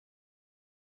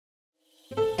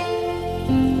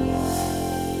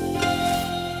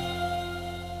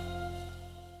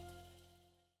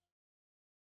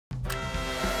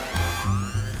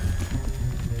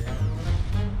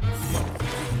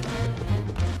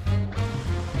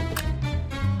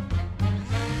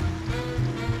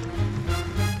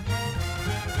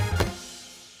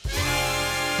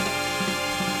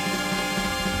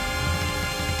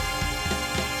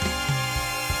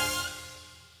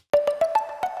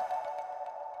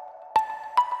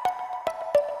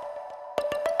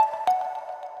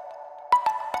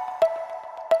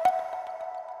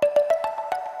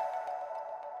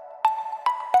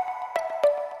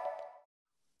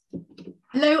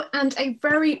Hello and a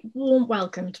very warm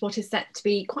welcome to what is set to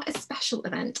be quite a special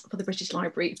event for the British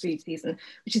Library food season,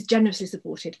 which is generously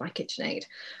supported by KitchenAid.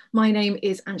 My name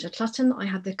is Angela Clutton. I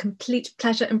have the complete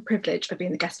pleasure and privilege of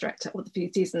being the guest director of the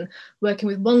food season, working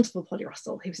with wonderful Polly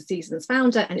Russell, who's the season's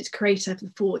founder and its creator for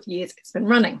the 4 years it's been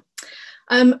running.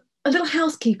 A little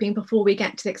housekeeping before we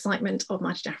get to the excitement of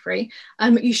Madhur Jaffrey.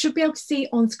 You should be able to see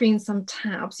on screen some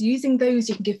tabs. Using those,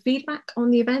 you can give feedback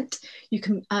on the event. You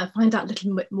can find out a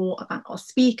little bit more about our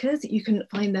speakers. You can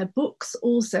find their books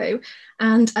also,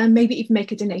 and maybe even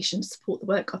make a donation to support the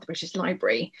work of the British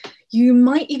Library. You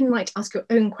might even like to ask your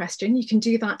own question. You can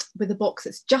do that with the box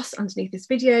that's just underneath this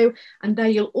video, and there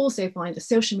you'll also find the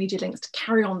social media links to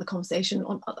carry on the conversation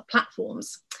on other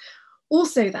platforms.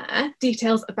 Also there,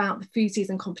 details about the food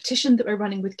season competition that we're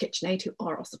running with KitchenAid, who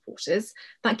are our supporters.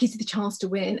 That gives you the chance to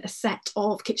win a set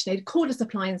of KitchenAid cordless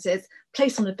appliances,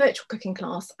 placed on a virtual cooking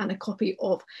class, and a copy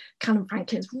of Callum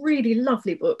Franklin's really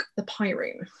lovely book, The Pie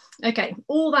Room. Okay,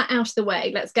 all that out of the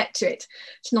way, let's get to it.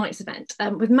 Tonight's event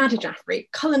with Madhur Jaffrey,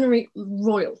 culinary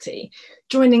royalty,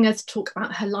 joining us to talk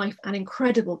about her life and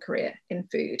incredible career in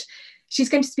food. She's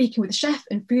going to be speaking with the chef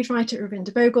and food writer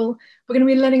Ravinder Bhogal. We're going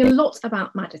to be learning a lot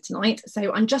about Madhur tonight,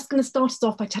 so I'm just going to start us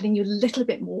off by telling you a little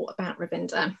bit more about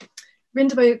Ravinder.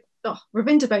 Ravinder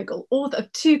Bhogal, author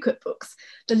of 2 cookbooks,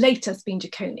 the latest being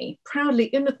Jikoni, proudly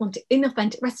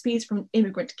inauthentic recipes from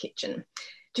Immigrant Kitchen.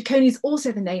 Jikoni is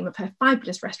also the name of her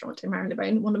fabulous restaurant in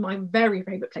Marylebone, one of my very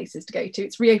favourite places to go to.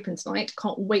 It's reopened tonight,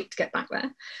 can't wait to get back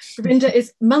there. Ravinder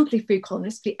is monthly food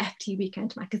columnist for the FT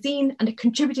Weekend magazine and a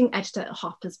contributing editor at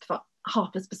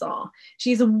Harper's Bazaar.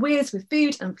 She's a whiz with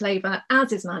food and flavour,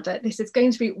 as is Madhur. This is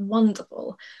going to be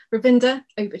wonderful. Ravinder,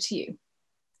 over to you.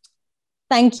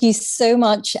 Thank you so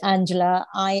much, Angela.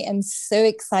 I am so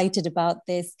excited about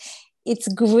this. It's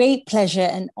a great pleasure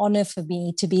and honor for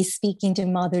me to be speaking to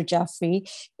Madhur Jaffrey.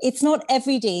 It's not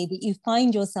every day that you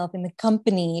find yourself in the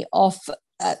company of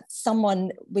someone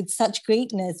with such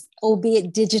greatness,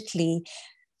 albeit digitally.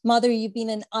 Madhur, you've been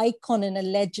an icon and a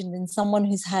legend and someone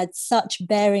who's had such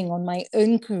bearing on my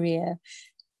own career.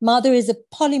 Madhur is a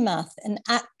polymath, an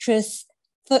actress,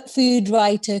 food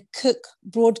writer, cook,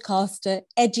 broadcaster,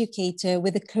 educator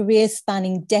with a career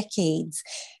spanning decades.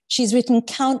 She's written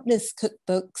countless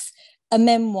cookbooks, a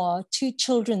memoir, 2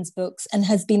 children's books, and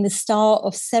has been the star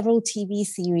of several TV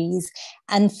series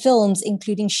and films,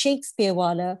 including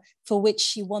Shakespeare-Wala, for which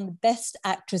she won the Best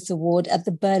Actress Award at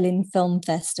the Berlin Film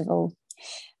Festival.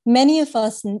 Many of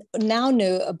us now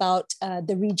know about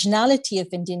the regionality of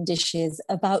Indian dishes,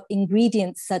 about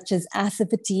ingredients such as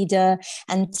asafoetida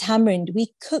and tamarind.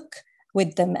 We cook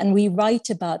with them and we write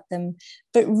about them.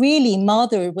 But really,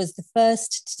 Madhur was the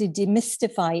first to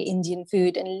demystify Indian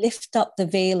food and lift up the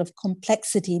veil of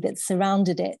complexity that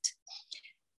surrounded it.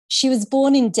 She was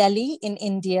born in Delhi in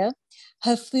India.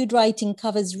 Her food writing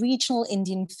covers regional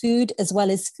Indian food as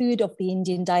well as food of the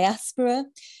Indian diaspora.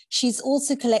 She's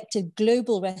also collected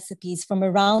global recipes from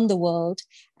around the world,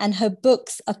 and her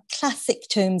books are classic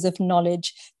tomes of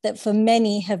knowledge that for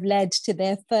many have led to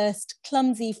their first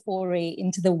clumsy foray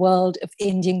into the world of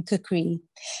Indian cookery.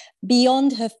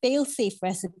 Beyond her fail-safe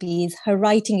recipes, her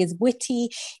writing is witty,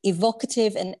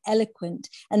 evocative, and eloquent,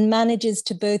 and manages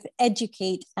to both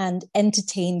educate and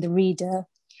entertain the reader.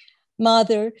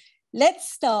 Madhur,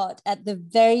 let's start at the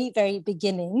very, very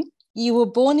beginning. You were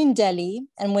born in Delhi,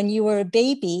 and when you were a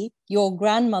baby, your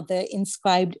grandmother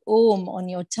inscribed Om on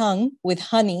your tongue with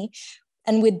honey,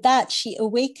 and with that, she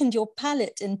awakened your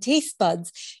palate and taste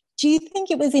buds. Do you think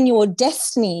it was in your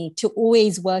destiny to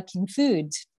always work in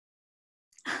food?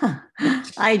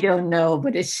 I don't know,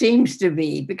 but it seems to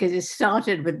be, because it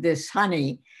started with this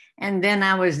honey, and then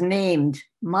I was named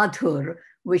Madhur,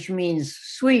 which means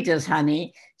sweet as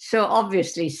honey. So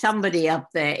obviously somebody up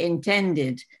there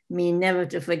intended me never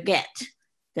to forget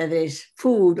that there's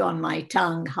food on my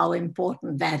tongue, how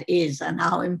important that is and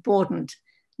how important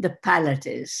the palate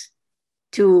is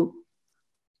to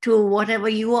whatever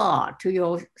you are, to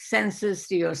your senses,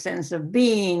 to your sense of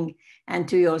being, and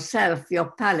to yourself.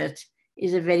 Your palate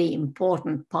is a very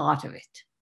important part of it.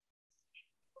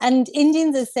 And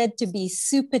Indians are said to be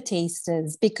super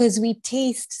tasters because we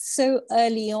taste so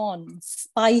early on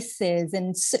spices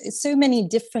and so many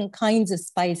different kinds of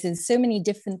spices, so many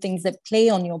different things that play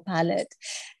on your palate.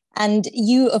 And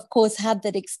you, of course, had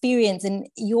that experience. And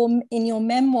in your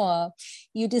memoir,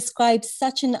 you described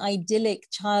such an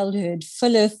idyllic childhood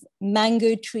full of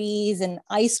mango trees and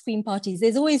ice cream parties.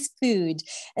 There's always food,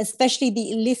 especially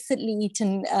the illicitly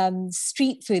eaten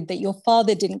street food that your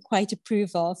father didn't quite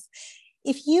approve of.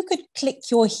 If you could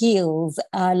click your heels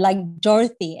like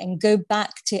Dorothy and go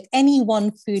back to any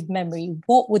one food memory,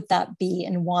 what would that be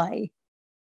and why?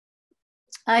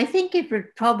 I think it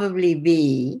would probably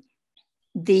be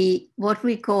what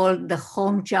we call the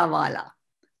home chawala.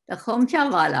 The home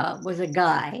chawala was a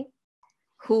guy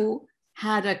who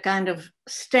had a kind of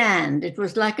stand. It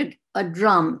was like a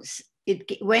drum.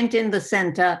 It went in the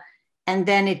center and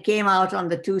then it came out on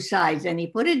the two sides, and he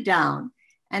put it down,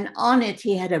 and on it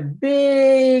he had a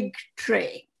big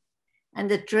tray, and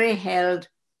the tray held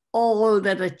all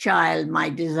that a child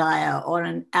might desire or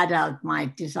an adult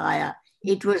might desire.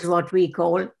 It was what we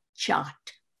call chaat.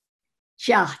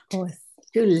 Chaat,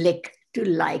 to lick, to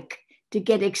like, to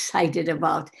get excited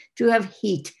about, to have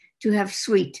heat, to have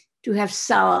sweet, to have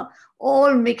sour,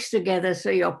 all mixed together. So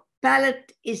your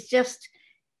palate is just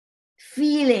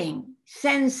feeling,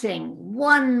 sensing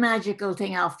one magical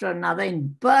thing after another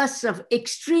in bursts of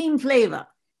extreme flavor.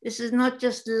 This is not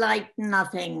just light,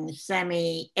 nothing,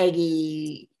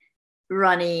 semi-eggy,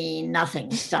 runny,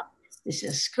 nothing stuff. This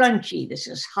is crunchy, this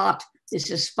is hot, this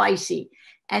is spicy.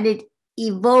 And it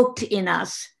evoked in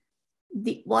us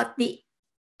what the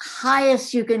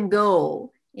highest you can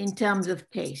go in terms of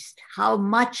taste. How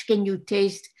much can you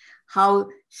taste? How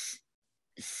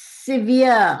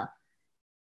severe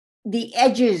the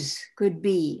edges could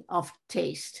be of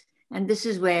taste. And this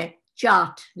is where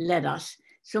chaat led us.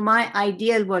 So my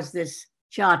ideal was this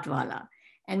chaatwala.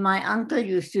 And my uncle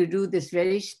used to do this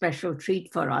very special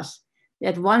treat for us,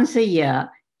 that once a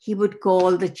year, he would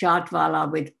call the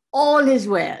chaatwala with all his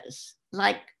wares,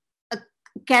 like a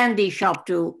candy shop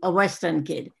to a Western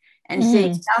kid, and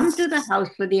say, come to the house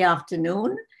for the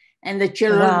afternoon, and the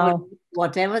children will eat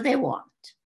whatever they want.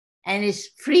 And it's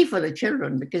free for the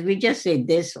children because we just say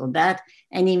this or that,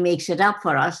 and he makes it up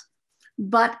for us.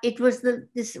 But it was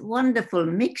this wonderful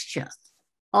mixture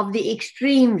of the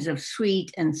extremes of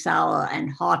sweet and sour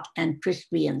and hot and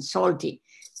crispy and salty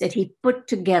that he put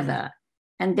together,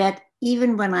 and that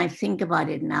even when I think about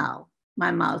it now, my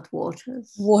mouth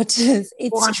waters.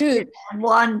 It's true.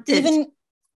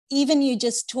 Even you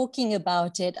just talking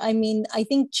about it, I mean, I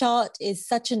think chaat is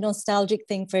such a nostalgic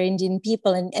thing for Indian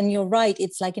people. And you're right,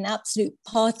 it's like an absolute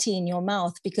party in your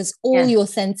mouth because all your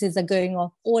senses are going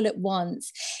off all at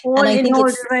once. All in all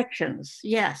directions,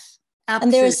 yes. Absolutely.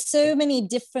 And there are so many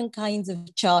different kinds of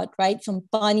chaat, right? From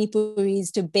pani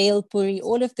puris to bale puri,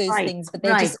 all of those things, but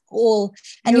they're just all,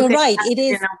 and you're right, it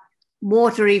is. In a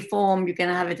watery form, you can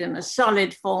have it in a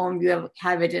solid form, you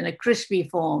have it in a crispy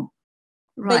form.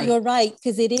 Right. But you're right,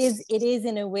 because it is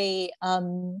in a way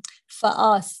for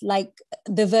us like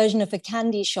the version of a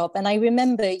candy shop. And I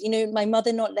remember, my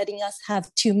mother not letting us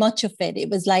have too much of it. It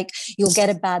was like, you'll get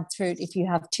a bad throat if you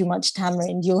have too much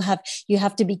tamarind. You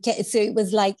have to be, so it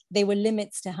was like there were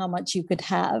limits to how much you could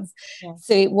have. Yeah.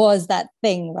 So it was that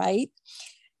thing, right?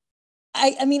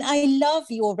 I mean, I love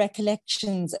your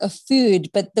recollections of food,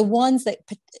 but the ones that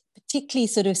particularly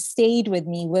sort of stayed with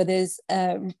me were those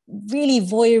really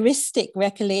voyeuristic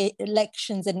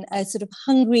recollections and sort of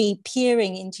hungry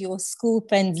peering into your school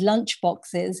friends' lunch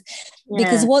boxes. Yeah.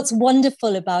 Because what's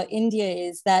wonderful about India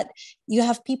is that you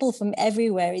have people from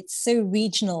everywhere. It's so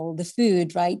regional, the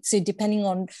food, right? So depending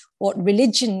on what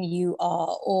religion you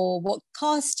are or what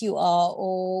caste you are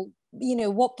or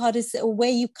what part is or where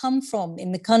you come from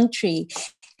in the country,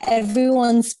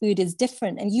 everyone's food is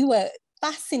different. And you were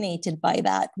fascinated by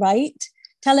that, right?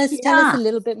 Tell us a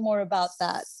little bit more about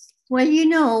that.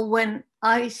 Well, when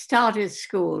I started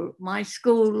school, my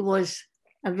school was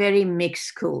a very mixed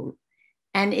school.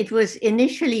 And it was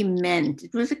initially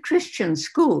it was a Christian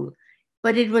school,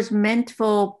 but it was meant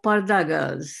for parda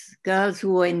girls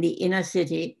who were in the inner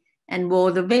city and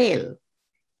wore the veil.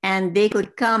 And they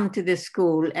could come to the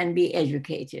school and be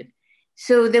educated.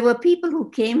 So there were people who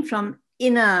came from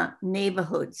inner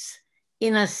neighborhoods,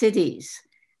 inner cities,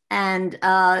 and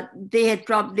they had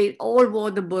probably all wore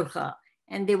the burqa,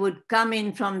 and they would come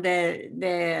in from in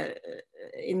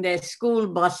their school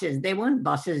buses. They weren't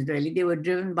buses really, they were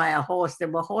driven by a horse. There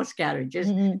were horse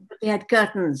carriages, but they had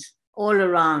curtains all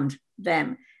around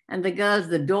them. And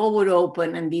the door would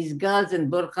open, and these girls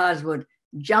in burqas would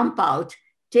jump out,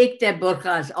 take their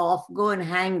burqas off, go and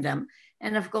hang them.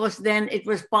 And of course, then it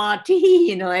was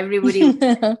party, everybody would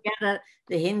get together,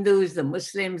 the Hindus, the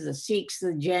Muslims, the Sikhs,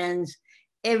 the Jains,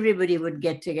 everybody would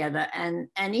get together and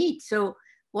eat. So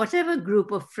whatever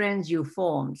group of friends you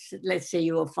formed, let's say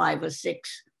you were 5 or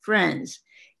 6 friends,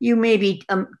 you may be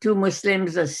 2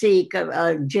 Muslims, a Sikh,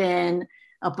 a Jain,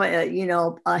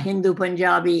 a Hindu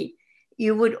Punjabi,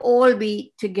 you would all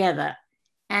be together.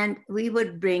 And we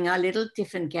would bring our little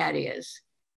tiffin carriers.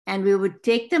 And we would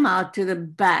take them out to the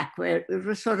back where it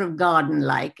was sort of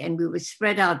garden-like, and we would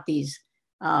spread out these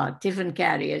tiffin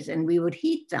carriers and we would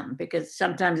heat them because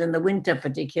sometimes in the winter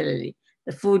particularly,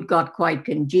 the food got quite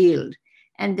congealed.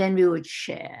 and then we would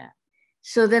share.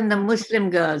 So then the Muslim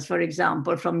girls, for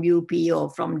example, from UP or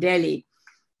from Delhi,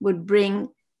 would bring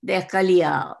their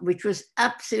kalia, which was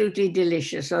absolutely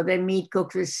delicious, or their meat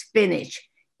cooked with spinach.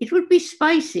 It would be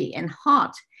spicy and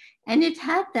hot, and it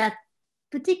had that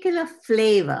particular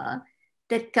flavor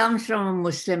that comes from a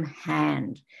Muslim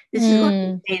hand. This is what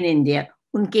we say in India,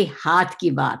 unke haath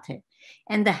ki baat hai.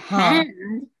 And the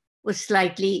hand was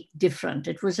slightly different.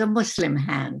 It was a Muslim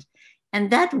hand. And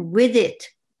that with it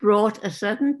brought a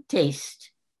certain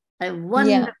taste, a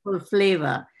wonderful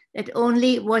flavor that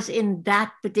only was in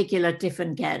that particular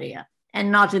tiffin carrier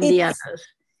and not in the others.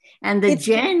 And the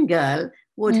Jain girl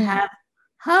would have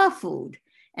her food.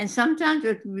 And sometimes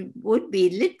it would be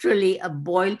literally a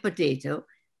boiled potato.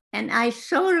 And I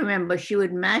so remember she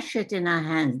would mash it in her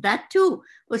hands. That too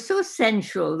was so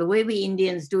sensual, the way we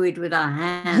Indians do it with our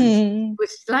hands. We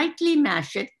slightly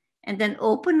mash it and then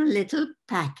open a little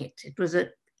packet. It was a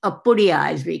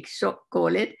pudia, as we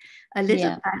call it, a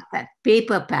little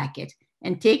paper packet,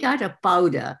 and take out a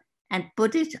powder and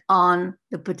put it on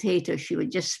the potato. She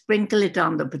would just sprinkle it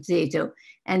on the potato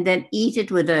and then eat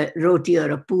it with a roti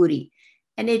or a puri.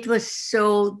 And it was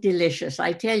so delicious.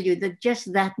 I tell you that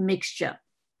just that mixture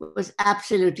was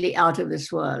absolutely out of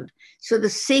this world. So the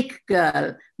Sikh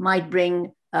girl might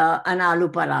bring an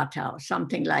aloo paratha or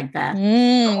something like that.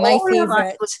 My All favorite. of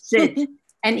us would sit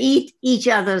and eat each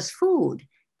other's food.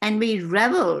 And we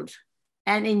reveled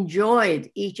and enjoyed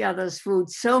each other's food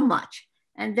so much.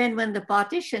 And then when the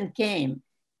partition came,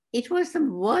 it was the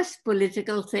worst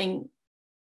political thing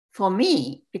for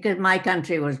me because my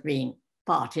country was being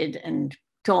parted and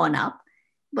torn up.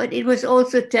 But it was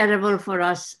also terrible for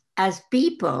us as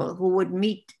people who would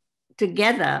meet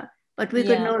together, but we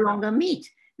could no longer meet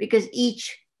because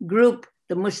each group,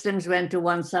 the Muslims went to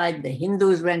one side, the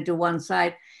Hindus went to one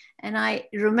side. And I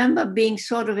remember being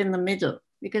sort of in the middle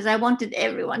because I wanted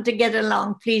everyone to get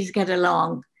along, please get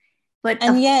along. But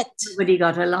yet nobody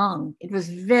got along. It was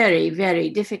very, very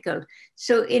difficult.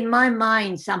 So in my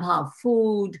mind, somehow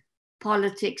food,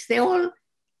 politics, they all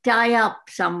tie up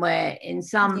somewhere in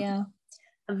some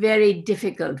very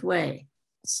difficult way.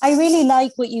 I really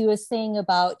like what you were saying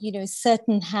about,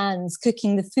 certain hands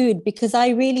cooking the food, because I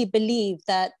really believe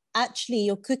that actually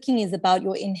your cooking is about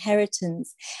your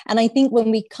inheritance. And I think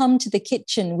when we come to the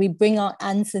kitchen, we bring our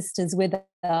ancestors with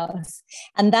us.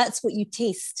 And that's what you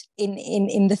taste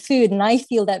in the food. And I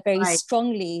feel that very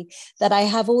strongly, that I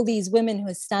have all these women who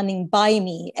are standing by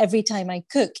me every time I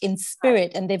cook in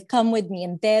spirit, and they've come with me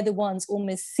and they're the ones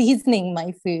almost seasoning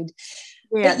my food.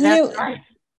 Yeah, but, that's right.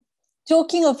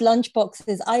 Talking of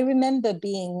lunchboxes, I remember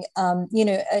being,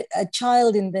 a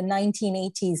child in the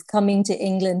 1980s coming to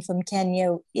England from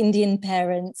Kenya, Indian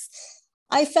parents.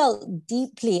 I felt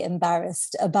deeply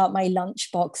embarrassed about my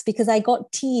lunchbox because I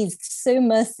got teased so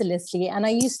mercilessly. And I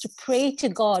used to pray to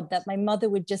God that my mother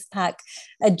would just pack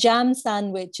a jam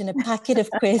sandwich and a packet of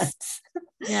crisps.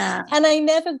 And I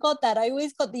never got that. I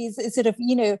always got these sort of,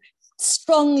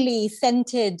 strongly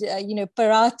scented,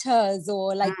 parathas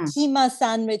or like keema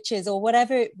sandwiches or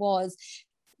whatever it was.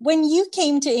 When you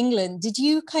came to England, did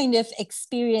you kind of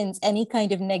experience any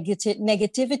kind of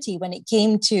negativity when it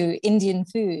came to Indian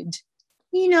food?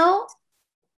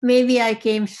 Maybe I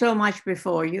came so much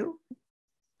before you.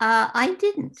 I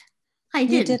didn't.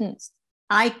 You didn't?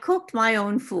 I cooked my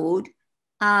own food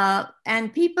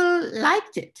and people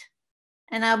liked it.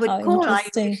 And I would I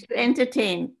used to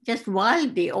entertain just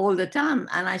wildly all the time.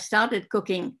 And I started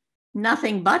cooking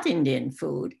nothing but Indian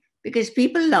food because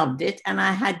people loved it. And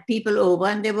I had people over,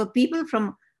 and there were people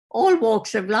from all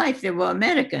walks of life. There were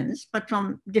Americans, but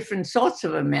from different sorts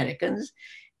of Americans.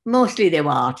 Mostly they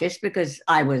were artists because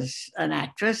I was an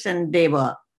actress, and they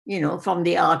were, from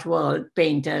the art world,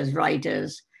 painters,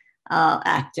 writers,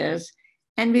 actors.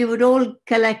 And we would all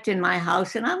collect in my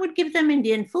house, and I would give them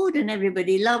Indian food, and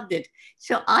everybody loved it.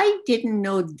 So I didn't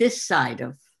know this side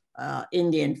of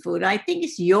Indian food. I think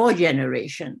it's your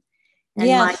generation and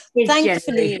my kids'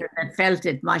 generation that felt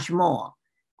it much more.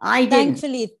 I didn't.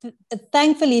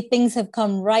 Thankfully, things have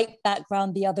come right back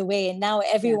round the other way, and now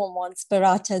everyone wants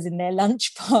parathas in their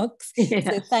lunchbox.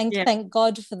 So thank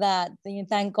God for that.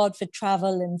 Thank God for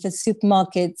travel and for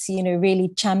supermarkets, really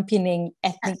championing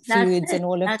ethnic foods and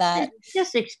all of that.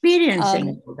 Just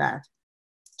experiencing all that.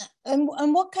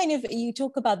 And what kind of, you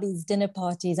talk about these dinner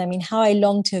parties. I mean, how I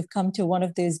long to have come to one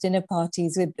of those dinner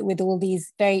parties with all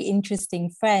these very interesting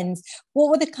friends.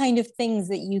 What were the kind of things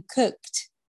that you cooked?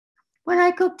 Well,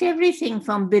 I cooked everything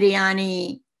from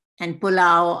biryani and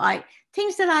pulao,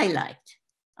 things that I liked.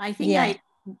 I think I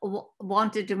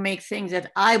wanted to make things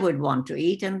that I would want to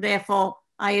eat, and therefore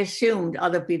I assumed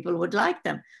other people would like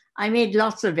them. I made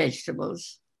lots of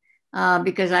vegetables.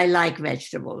 because I like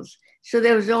vegetables. So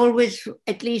there was always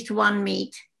at least one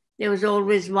meat. There was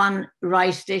always one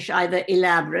rice dish, either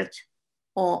elaborate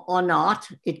or not.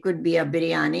 It could be a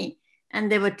biryani. And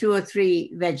there were 2 or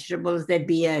 3 vegetables. There'd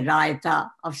be a raita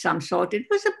of some sort. It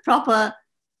was a proper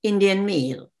Indian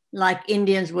meal, like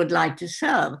Indians would like to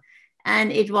serve.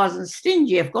 And it wasn't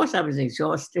stingy. Of course, I was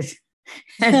exhausted.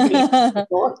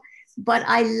 But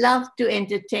I love to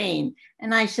entertain.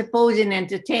 And I suppose in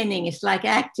entertaining, it's like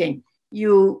acting.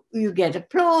 You get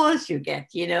applause, you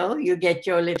get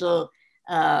your little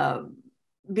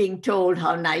being told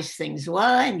how nice things were,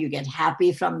 and you get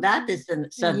happy from that. There's a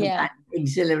certain kind of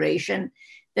exhilaration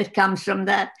that comes from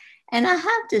that. And I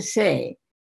have to say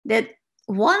that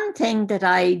one thing that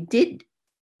I did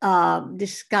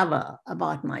discover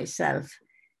about myself,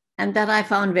 and that I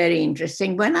found very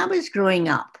interesting, when I was growing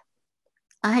up,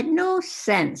 I had no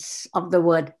sense of the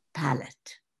word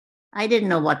palate. I didn't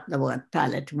know what the word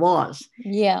palate was.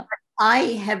 Yeah. I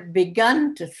have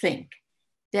begun to think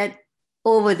that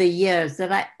over the years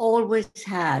that I always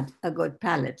had a good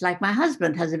palate. Like my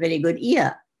husband has a very good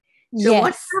ear. So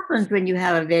what happens when you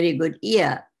have a very good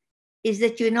ear is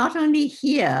that you not only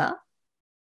hear,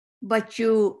 but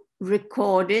you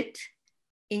record it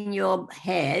in your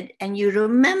head and you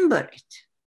remember it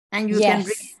and you can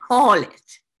recall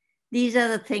it. These are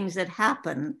the things that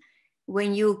happen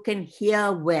when you can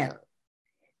hear well.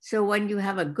 So when you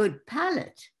have a good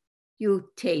palate, you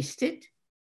taste it,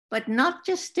 but not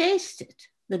just taste it,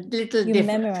 the little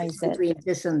differences between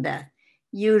this and that.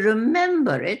 You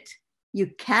remember it, you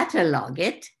catalog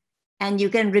it, and you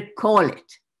can recall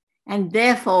it. And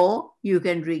therefore, you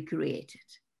can recreate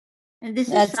it. And this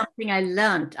is something I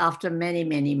learned after many,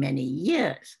 many, many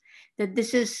years, that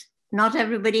this is, not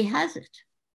everybody has it.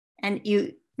 And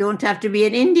you don't have to be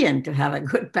an Indian to have a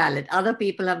good palate. Other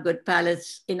people have good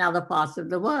palates in other parts of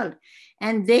the world.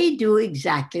 And they do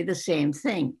exactly the same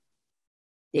thing.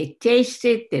 They taste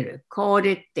it, they record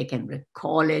it, they can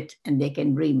recall it, and they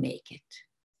can remake it.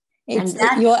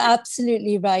 You're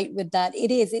absolutely right with that.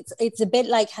 It is. It's a bit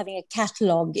like having a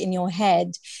catalog in your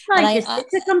head. Right,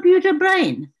 it's a computer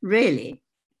brain, really.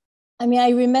 I mean, I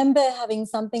remember having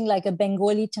something like a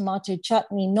Bengali tomato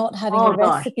chutney, not having a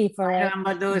recipe for it. I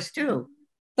remember those too.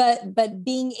 But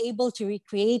being able to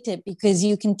recreate it because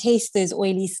you can taste those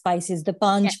oily spices, the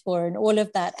panchpur and all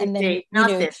of that. And then, it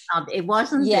wasn't this. It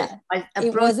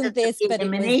wasn't this, but it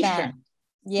was that.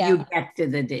 Yeah. You get to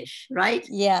the dish, right?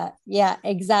 Yeah,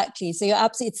 exactly. So you're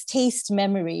absolutely, it's taste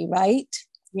memory, right?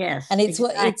 Yes. And it's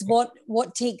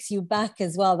what takes you back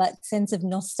as well, that sense of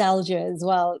nostalgia as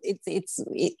well.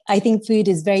 I think food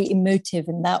is very emotive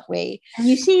in that way. And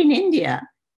you see in India,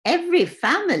 every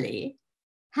family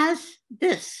has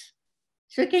this.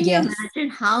 So can you imagine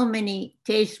how many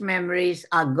taste memories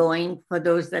are going for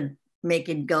those that make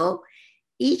it go?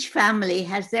 Each family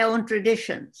has their own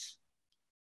traditions.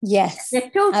 Yes,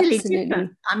 they're totally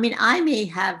different. I mean, I'm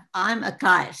a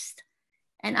caste,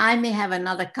 and I may have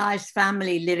another caste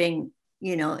family living,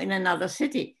 in another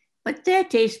city, but their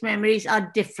taste memories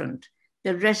are different.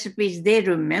 The recipes they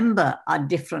remember are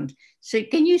different. So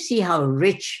can you see how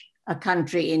rich a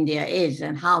country India is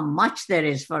and how much there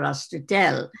is for us to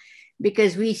tell?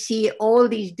 Because we see all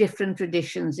these different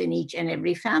traditions in each and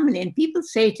every family. And people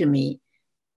say to me,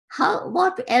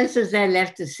 what else is there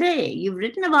left to say? You've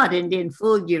written about Indian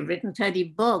food, you've written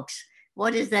 30 books.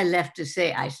 What is there left to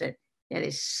say? I said, there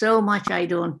is so much I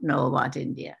don't know about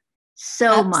India.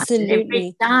 So much.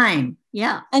 Every time.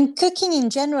 Yeah. And cooking in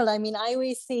general, I mean, I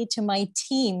always say to my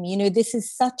team, this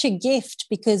is such a gift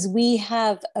because we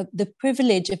have the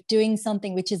privilege of doing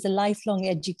something which is a lifelong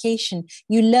education.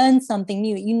 You learn something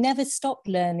new. You never stop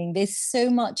learning. There's so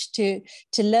much to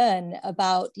learn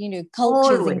about,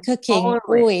 cultures and cooking.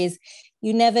 Always.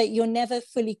 You're never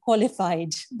fully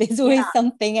qualified. There's always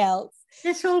something else.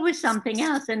 There's always something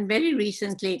else. And very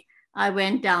recently, I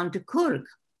went down to Coorg.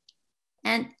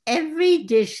 And every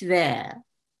dish there,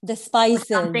 the spices,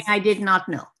 something I did not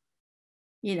know.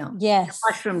 The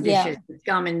mushroom dishes that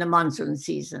come in the monsoon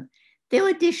season. There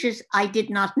were dishes I did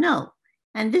not know.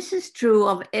 And this is true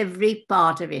of every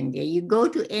part of India. You go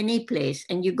to any place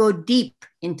and you go deep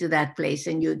into that place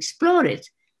and you explore it,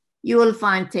 you will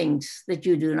find things that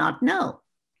you do not know.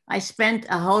 I spent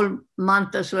a whole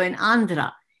month or so in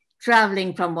Andhra,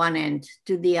 traveling from one end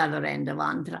to the other end of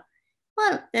Andhra.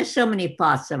 Well, there's so many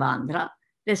parts of Andhra.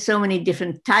 There's so many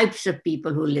different types of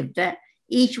people who live there,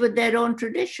 each with their own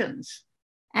traditions.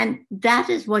 And that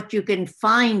is what you can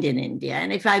find in India.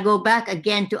 And if I go back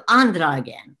again to Andhra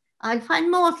again, I'll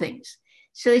find more things.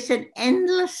 So it's an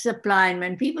endless supply. And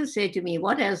when people say to me,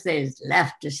 what else there is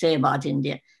left to say about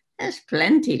India? There's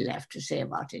plenty left to say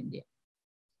about India.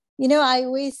 I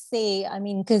always say, I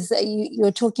mean, because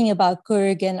you're talking about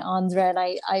Kurg and Andhra, and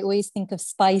I always think of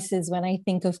spices when I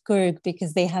think of Kurg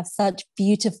because they have such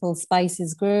beautiful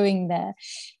spices growing there.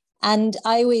 And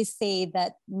I always say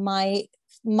that my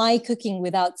cooking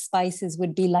without spices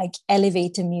would be like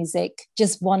elevator music,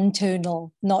 just one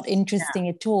tonal, not interesting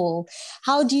at all.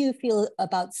 How do you feel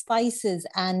about spices,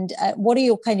 and what are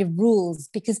your kind of rules?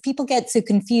 Because people get so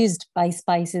confused by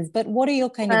spices, but what are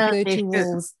your kind of go-to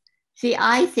rules? See,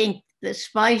 I think the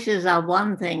spices are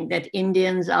one thing that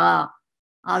Indians are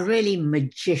really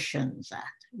magicians at.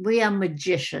 We are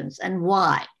magicians. And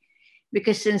why?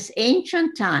 Because since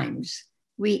ancient times,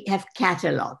 we have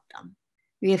cataloged them.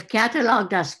 We have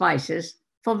cataloged our spices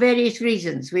for various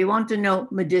reasons. We want to know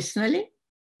medicinally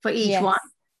for each one.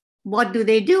 What do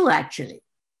they do actually?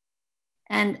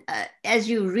 And as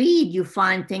you read, you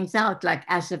find things out like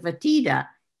asafoetida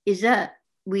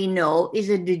we know is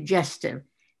a digestive.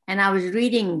 And I was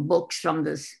reading books from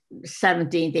the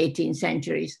 17th, 18th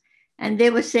centuries, and they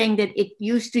were saying that it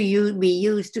used to be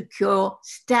used to cure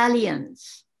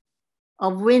stallions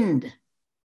of wind.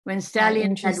 When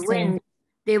stallions had wind,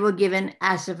 they were given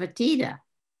asafoetida.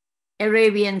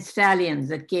 Arabian stallions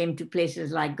that came to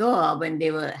places like Goa, when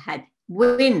they had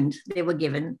wind, they were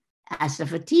given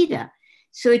asafoetida.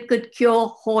 So it could cure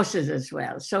horses as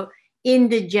well. So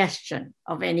indigestion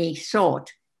of any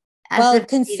sort.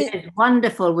 Asafoetida is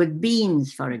wonderful with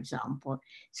beans, for example.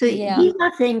 So these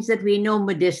are things that we know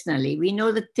medicinally. We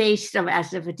know the taste of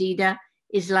asafoetida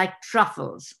is like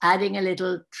truffles. Adding a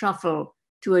little truffle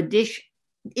to a dish,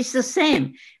 it's the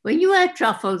same. When you add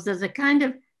truffles, there's a kind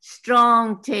of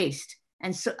strong taste.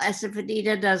 And so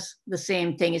asafoetida does the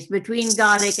same thing. It's between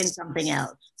garlic and something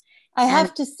else. I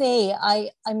have to say,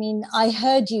 I mean, I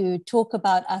heard you talk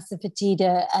about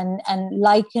asafoetida and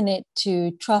liken it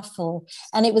to truffle,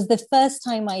 and it was the first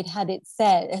time I'd heard it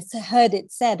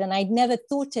said, and I'd never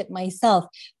thought it myself.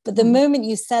 But the moment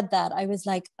you said that, I was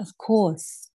like, of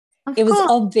course. It was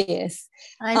obvious.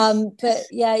 But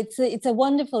yeah, it's a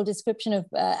wonderful description of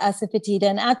asafoetida.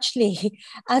 And actually,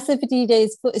 asafoetida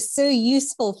is so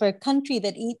useful for a country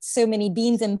that eats so many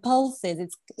beans and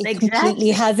pulses. It completely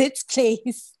has its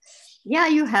place. Yeah,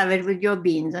 you have it with your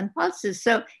beans and pulses.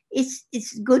 So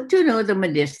it's good to know the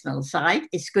medicinal side.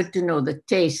 It's good to know the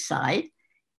taste side.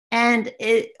 And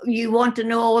you want to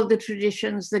know all the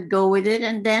traditions that go with it,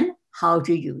 and then how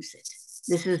to use it.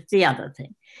 This is the other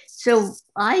thing. So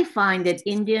I find that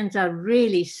Indians are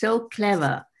really so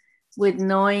clever with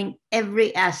knowing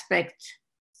every aspect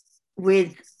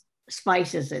with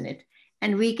spices in it.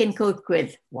 And we can cook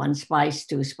with 1 spice,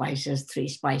 2 spices, 3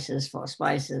 spices, 4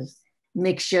 spices,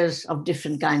 mixtures of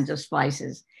different kinds of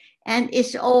spices. And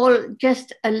it's all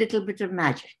just a little bit of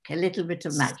magic,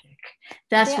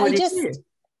 That's what it is.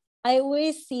 I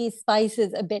always see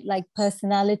spices a bit like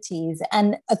personalities,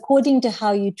 and according to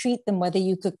how you treat them, whether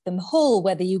you cook them whole,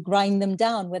 whether you grind them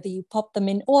down, whether you pop them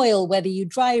in oil, whether you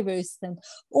dry roast them,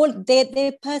 all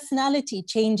their personality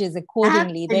changes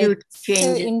accordingly. They're so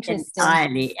interesting.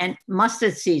 Entirely. And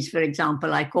mustard seeds, for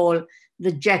example, I call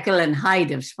the Jekyll and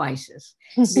Hyde of spices,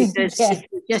 because if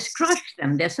you just crush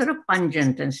them, they're sort of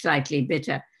pungent and slightly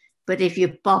bitter. But if you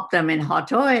pop them in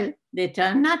hot oil, they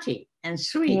turn nutty and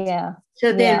sweet.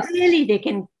 So they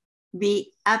can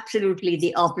be absolutely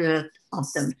the opposite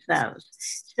of themselves.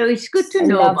 So it's good to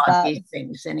know about these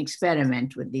things and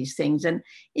experiment with these things. And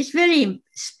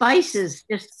spices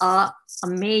just are a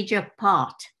major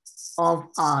part of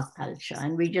our culture.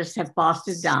 And we just have passed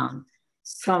it down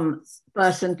from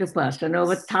person to person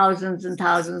over thousands and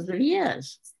thousands of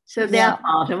years. So they are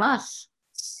part of us.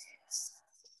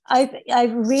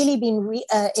 I've really been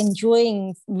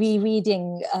enjoying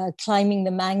rereading Climbing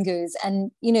the Mangoes,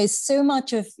 and so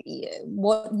much of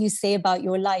what you say about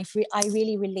your life I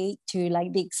really relate to,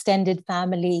 like the extended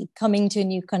family, coming to a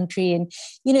new country, and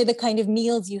the kind of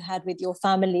meals you had with your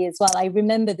family as well. I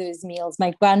remember those meals,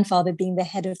 my grandfather being the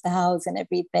head of the house and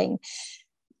everything.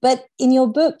 But in your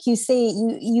book, you say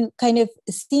you kind of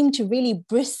seem to really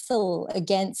bristle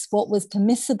against what was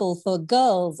permissible for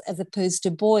girls as opposed to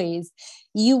boys.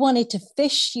 You wanted to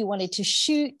fish, you wanted to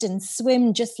shoot and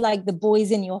swim just like the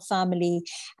boys in your family.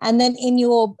 And then in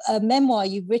your memoir,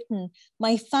 you've written,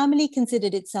 my family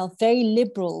considered itself very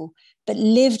liberal, but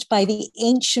lived by the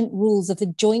ancient rules of the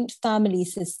joint family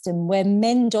system where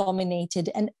men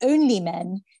dominated and only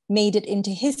men made it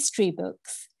into history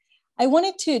books. I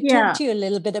wanted to talk to you a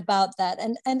little bit about that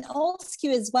and ask you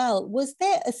as well, was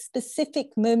there a specific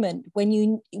moment when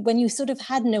you sort of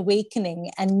had an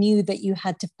awakening and knew that you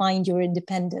had to find your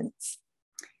independence?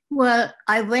 Well,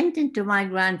 I went into my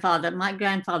grandfather. My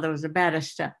grandfather was a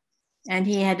barrister, and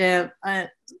he had a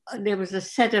there was a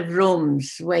set of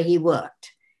rooms where he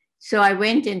worked. So I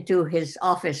went into his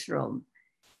office room,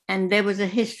 and there was a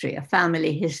history, a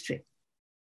family history.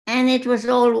 And it was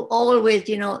always,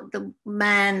 the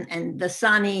man and the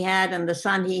son he had, and the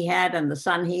son he had, and the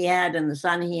son he had, and the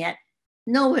son he had.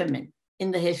 No women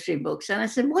in the history books. And I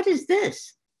said, what is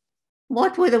this?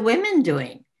 What were the women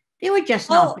doing? They were just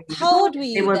not. How old were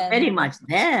you They were then? very much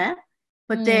there,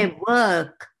 but their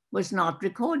work was not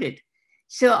recorded.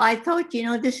 So I thought,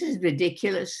 this is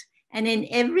ridiculous. And in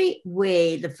every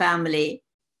way, the family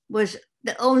was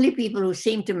the only people who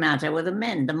seemed to matter were the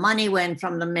men. The money went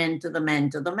from the men to the men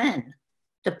to the men.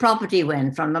 The property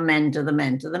went from the men to the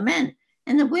men to the men.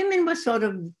 And the women were sort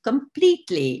of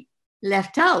completely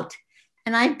left out.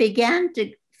 And I began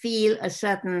to feel a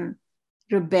certain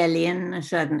rebellion, a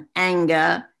certain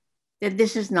anger that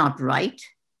this is not right.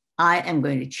 I am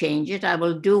going to change it. I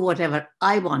will do whatever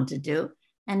I want to do.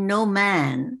 And no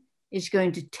man is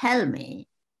going to tell me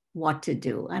what to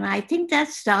do. And I think that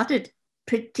started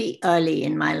pretty early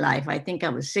in my life. I think I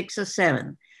was 6 or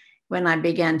 7 when I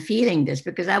began feeling this,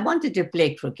 because I wanted to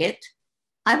play cricket.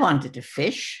 I wanted to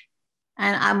fish.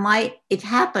 And it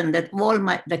happened that all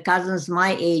the cousins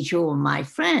my age who were my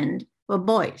friend were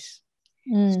boys.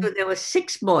 So there were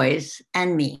 6 boys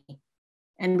and me.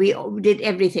 And we did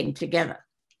everything together.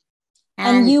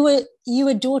 And you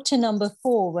were daughter number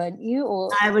 4, weren't you?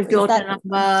 Or I was daughter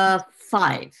number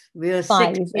 5. We were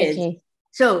 5, 6 kids. okay.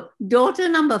 So daughter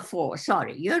number 4,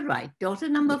 sorry, you're right. Daughter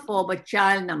number 4, but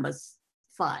child number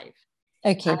 5.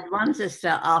 Okay. And one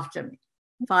sister after me,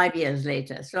 5 years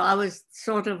later. So I was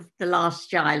sort of the last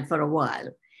child for a while.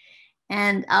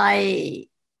 And I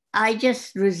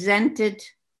just resented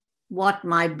what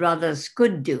my brothers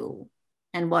could do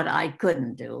and what I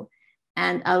couldn't do.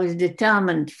 And I was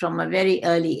determined from a very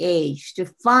early age to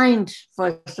find,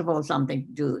 first of all, something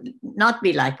to do, not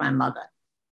be like my mother,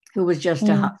 who was just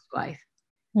a housewife.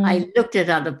 I looked at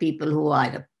other people who were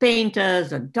either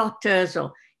painters or doctors,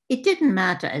 or it didn't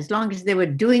matter. As long as they were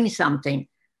doing something,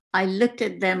 I looked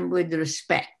at them with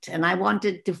respect. And I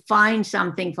wanted to find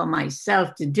something for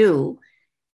myself to do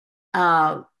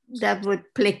that would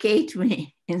placate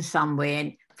me in some way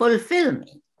and fulfill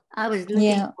me. I was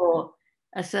looking for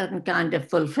a certain kind of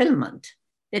fulfillment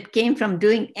that came from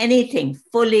doing anything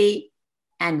fully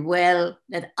and well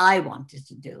that I wanted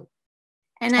to do.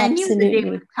 And I knew the day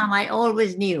would come. I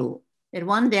always knew that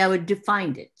one day I would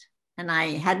find it. And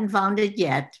I hadn't found it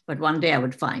yet, but one day I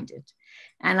would find it.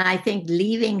 And I think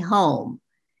leaving home,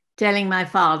 telling my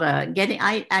father,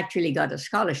 I actually got a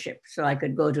scholarship so I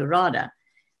could go to RADA.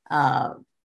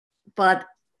 But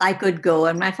I could go,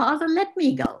 and my father let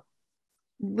me go,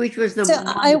 which was the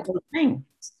wonderful thing.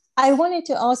 I wanted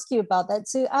to ask you about that.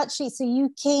 So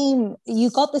you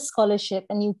got the scholarship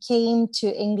and you came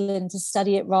to England to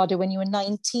study at RADA when you were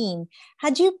 19.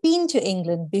 Had you been to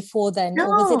England before then? No, or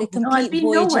was it a complete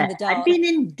voyage in the dark? I'd been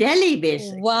in Delhi,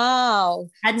 basically. Wow.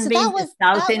 Hadn't been to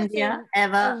South India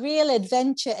ever. A real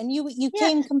adventure. And you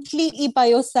came completely by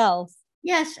yourself.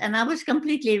 Yes, and I was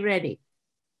completely ready.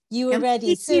 You were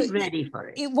ready. So ready for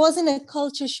it. It wasn't a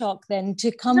culture shock then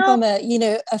to come from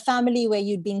a family where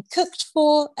you'd been cooked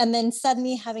for and then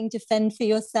suddenly having to fend for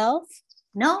yourself?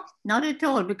 No, not at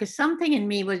all, because something in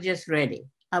me was just ready.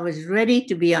 I was ready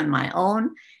to be on my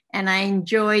own, and I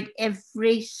enjoyed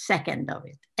every second of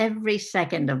it, every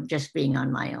second of just being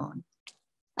on my own.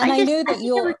 And I know that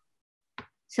you're...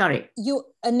 Sorry.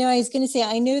 I was going to say,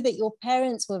 I know that your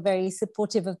parents were very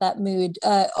supportive of that mood,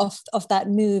 of that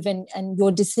move and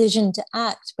your decision to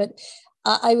act. But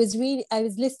I was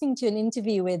listening to an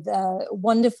interview with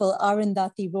wonderful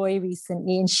Arundhati Roy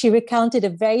recently, and she recounted a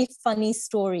very funny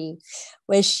story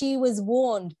where she was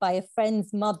warned by a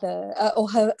friend's mother,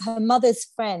 or her mother's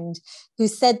friend, who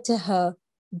said to her,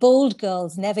 "Bold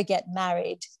girls never get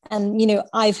married." And,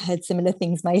 I've heard similar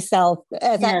things myself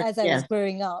as I was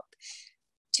growing up.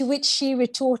 To which she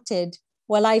retorted,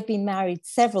 "Well, I've been married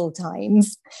several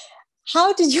times."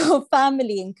 How did your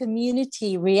family and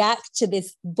community react to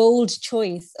this bold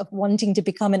choice of wanting to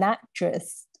become an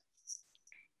actress?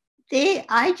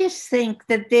 I just think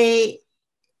that they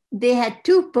had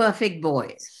 2 perfect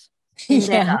boys in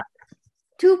their eyes,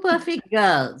 2 perfect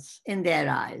girls in their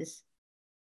eyes,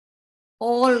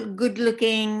 all good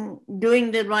looking,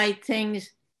 doing the right things.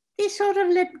 They sort of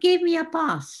gave me a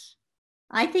pass.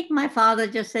 I think my father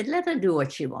just said, let her do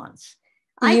what she wants.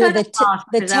 I got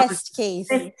the test case.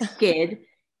 5th kid,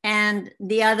 and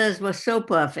the others were so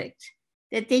perfect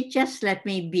that they just let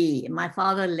me be. My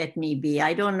father let me be.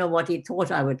 I don't know what he thought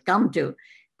I would come to,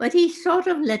 but he sort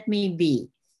of let me be.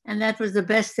 And that was the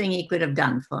best thing he could have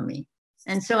done for me.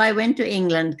 And so I went to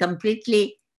England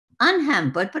completely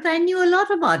unhampered, but I knew a lot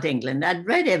about England. I'd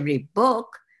read every book.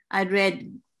 I'd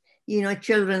read,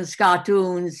 children's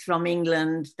cartoons from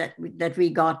England that we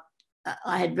got.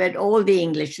 I had read all the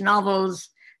English novels.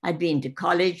 I'd been to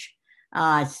college.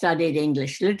 I studied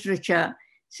English literature.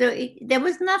 So there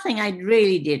was nothing I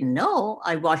really didn't know.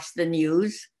 I watched the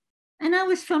news and I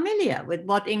was familiar with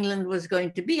what England was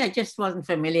going to be. I just wasn't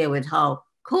familiar with how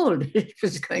cold it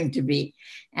was going to be.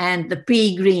 And the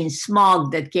pea green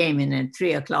smog that came in at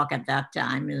 3 o'clock at that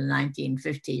time in the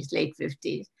 1950s, late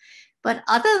 50s. But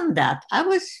other than that, I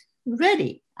was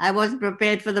ready. I was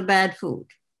prepared for the bad food.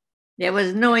 There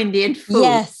was no Indian food.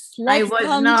 Yes, I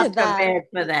was not prepared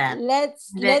for that.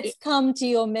 Let's come to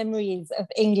your memories of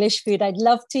English food. I'd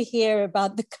love to hear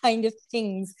about the kind of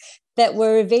things that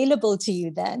were available to you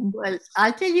then. Well,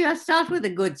 I'll tell you, I'll start with the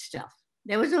good stuff.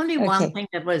 There was only one thing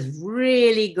that was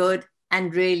really good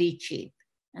and really cheap,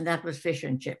 and that was fish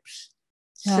and chips.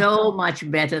 So much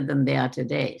better than they are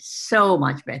today. So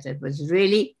much better. It was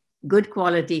really good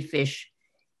quality fish,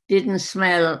 didn't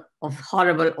smell of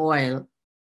horrible oil,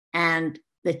 and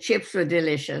the chips were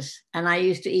delicious. And I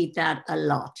used to eat that a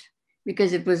lot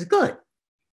because it was good.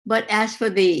 But as for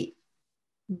the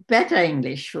better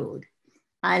English food,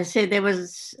 I'll say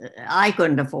I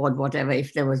couldn't afford whatever.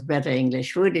 If there was better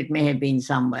English food, it may have been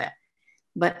somewhere,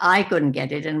 but I couldn't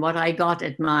get it. And what I got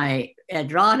at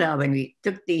RADA, when we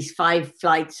took these 5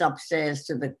 flights upstairs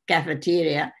to the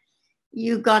cafeteria,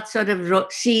 you got sort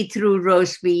of see-through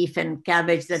roast beef and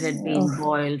cabbage that had been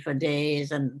boiled for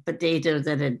days and potatoes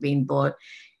that had been boiled.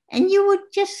 And you would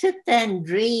just sit there and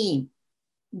dream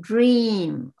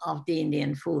of the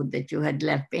Indian food that you had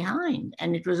left behind.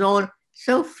 And it was all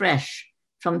so fresh,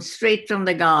 straight from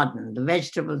the garden. The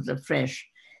vegetables are fresh.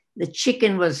 The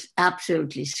chicken was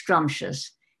absolutely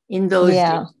scrumptious in those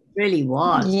days. It really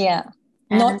was. Yeah,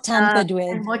 not tampered with.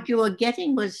 And what you were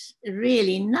getting was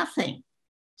really nothing.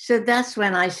 So that's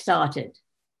when I started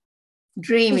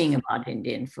dreaming about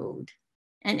Indian food.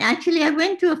 And actually, I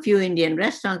went to a few Indian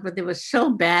restaurants, but they were so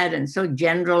bad and so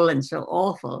general and so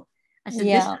awful. I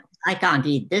said, I can't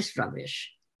eat this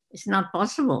rubbish. It's not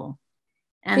possible.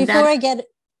 And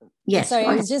Yes. Sorry,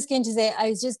 I was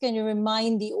just going to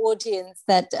remind the audience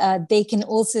that they can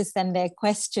also send their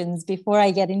questions before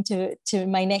I get into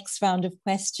my next round of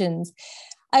questions.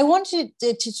 I wanted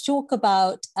to talk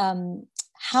about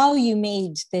how you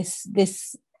made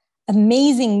this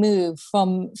amazing move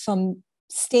from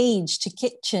stage to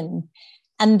kitchen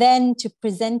and then to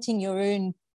presenting your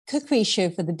own cookery show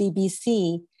for the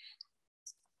BBC.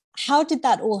 How did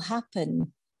that all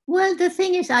happen? Well, the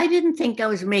thing is, I didn't think I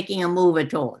was making a move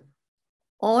at all.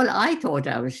 All I thought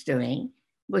I was doing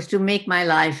was to make my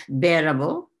life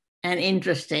bearable and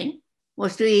interesting,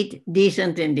 was to eat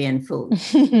decent Indian food.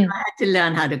 I had to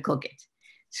learn how to cook it.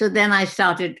 So then I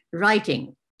started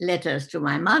writing letters to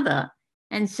my mother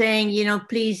and saying,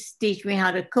 please teach me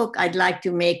how to cook. I'd like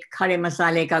to make khare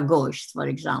masale ka gosht, for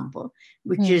example,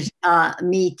 which is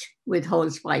meat with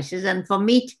whole spices. And for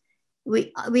meat,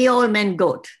 we all meant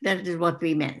goat. That is what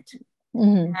we meant.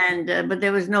 And but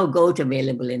there was no goat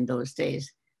available in those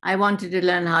days. I wanted to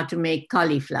learn how to make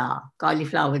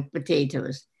cauliflower with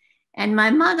potatoes. And my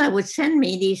mother would send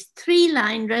me these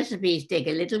 3-line recipes. Take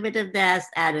a little bit of that,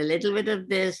 add a little bit of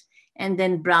this, and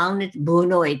then brown it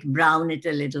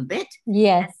a little bit.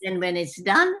 Yes. And then when it's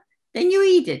done, then you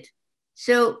eat it.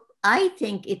 So I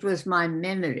think it was my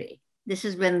memory. This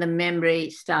is when the memory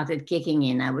started kicking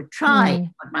in. I would try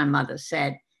what my mother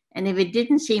said. And if it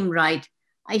didn't seem right,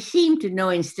 I seemed to know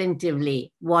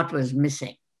instinctively what was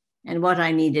missing and what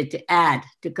I needed to add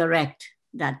to correct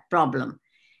that problem.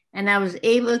 And I was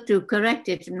able to correct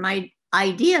it. And my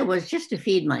idea was just to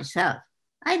feed myself.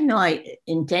 I had no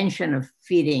intention of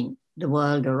feeding the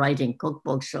world or writing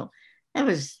cookbooks. So that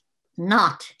was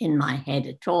not in my head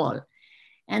at all.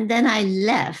 And then I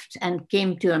left and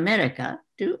came to America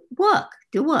to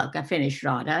work. I finished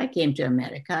RADA. I came to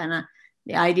America. And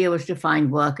the idea was to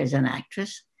find work as an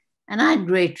actress. And I had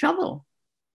great trouble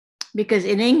because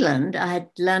in England, I had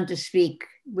learned to speak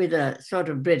with a sort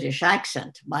of British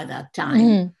accent by that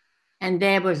time. And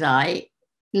there was I,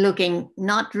 looking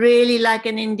not really like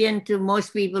an Indian to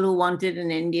most people who wanted an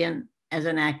Indian as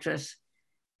an actress,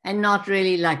 and not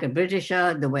really like a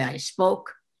Britisher, the way I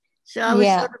spoke. So I was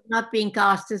sort of not being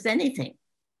cast as anything.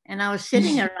 And I was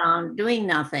sitting around doing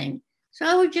nothing. So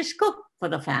I would just cook for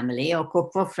the family or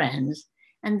cook for friends.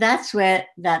 And that's where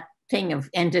that thing of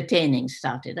entertaining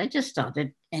started. I just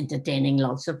started entertaining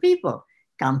lots of people.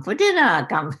 Come for dinner,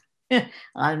 come,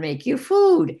 I'll make you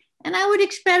food. And I would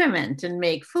experiment and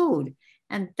make food.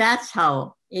 And that's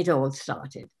how it all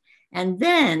started. And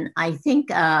then I think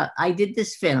I did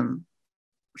this film,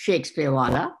 Shakespeare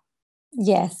Wala,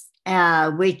 Yes.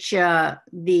 Which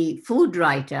the food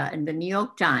writer in the New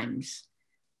York Times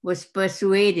was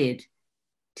persuaded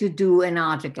to do an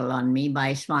article on me by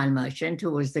Ismail Merchant,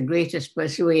 who was the greatest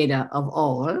persuader of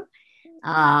all.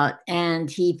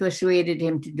 And he persuaded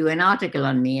him to do an article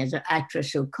on me as an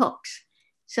actress who cooks.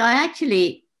 So I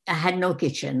had no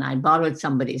kitchen. I borrowed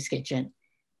somebody's kitchen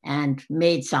and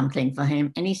made something for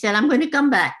him. And he said, I'm going to come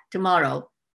back tomorrow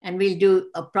and we'll do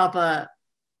a proper,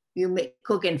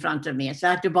 cook in front of me. So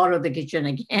I had to borrow the kitchen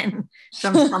again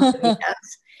from somebody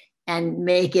else and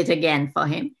make it again for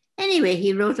him. Anyway,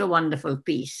 he wrote a wonderful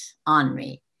piece on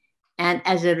me. And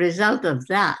as a result of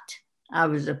that, I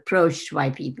was approached by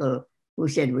people who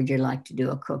said, would you like to do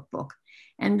a cookbook?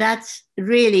 And that's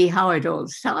really how it all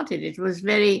started. It was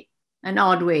an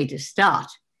odd way to start.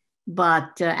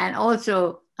 But, and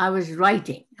also I was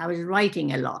writing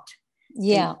a lot.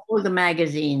 Yeah. In all the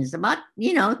magazines about,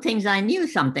 things I knew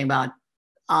something about,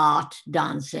 art,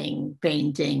 dancing,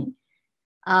 painting.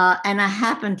 And I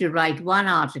happened to write one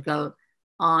article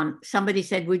on, somebody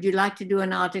said, would you like to do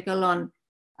an article on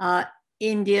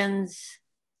Indians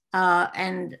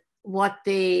and what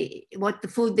the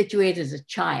food that you ate as a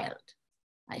child?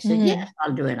 I said, yes,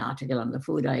 I'll do an article on the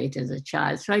food I ate as a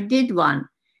child. So I did one.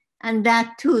 And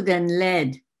that too then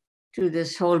led to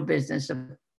this whole business of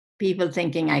people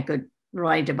thinking I could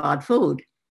write about food,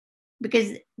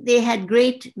 because they had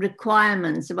great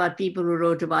requirements about people who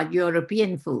wrote about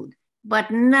European food,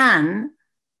 but none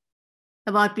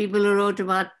about people who wrote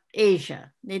about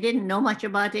Asia. They didn't know much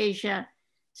about Asia.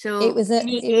 So it was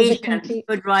a complete...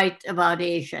 could write about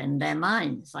Asia in their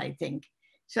minds, I think.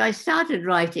 So I started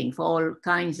writing for all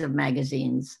kinds of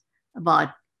magazines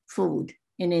about food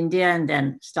in India, and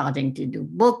then starting to do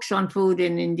books on food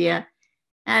in India.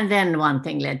 And then one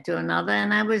thing led to another,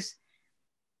 and I was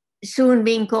soon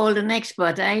being called an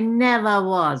expert. I never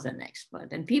was an expert.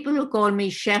 And people who call me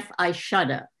chef, I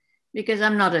shudder, because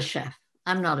I'm not a chef.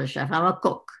 I'm a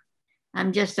cook.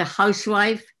 I'm just a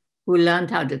housewife who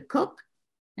learned how to cook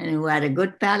and who had a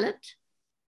good palate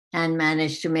and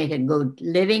managed to make a good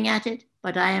living at it.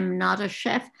 But I am not a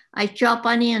chef. I chop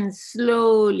onions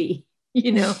slowly,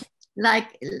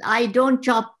 like I don't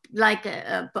chop like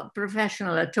a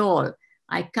professional at all.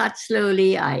 I cut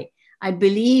slowly. I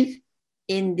believe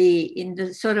in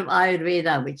the sort of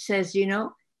Ayurveda, which says,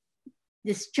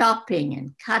 this chopping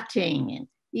and cutting, and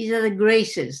these are the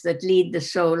graces that lead the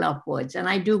soul upwards. And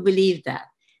I do believe that,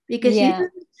 because you do them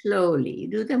slowly, you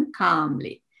do them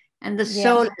calmly, and the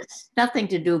soul has nothing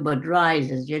to do but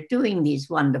rise as you're doing these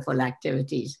wonderful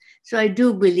activities. So I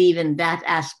do believe in that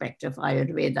aspect of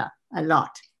Ayurveda a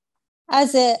lot.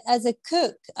 As a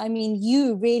cook, I mean,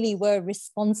 you really were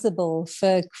responsible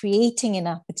for creating an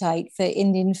appetite for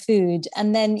Indian food,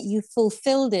 and then you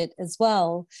fulfilled it as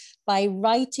well by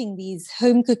writing these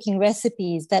home cooking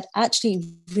recipes that actually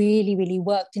really, really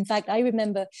worked. In fact, I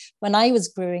remember when I was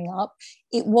growing up,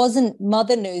 it wasn't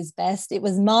mother knows best, it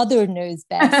was Madhur knows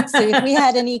best. So if we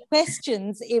had any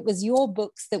questions, it was your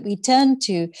books that we turned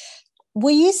to.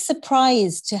 Were you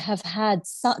surprised to have had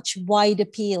such wide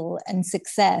appeal and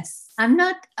success? I'm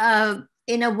not,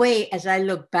 in a way, as I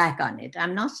look back on it,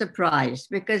 I'm not surprised,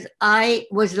 because I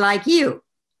was like you.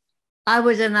 I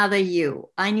was another you.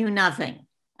 I knew nothing.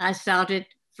 I started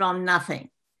from nothing.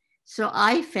 So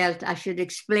I felt I should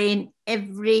explain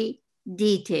every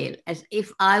detail as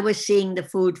if I was seeing the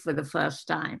food for the first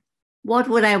time. What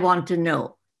would I want to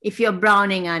know? If you're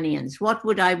browning onions, what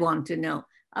would I want to know?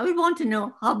 I would want to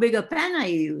know, how big a pan are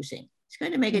you using? It's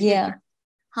going to make a difference.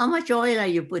 How much oil are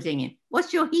you putting in?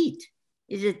 What's your heat?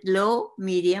 Is it low,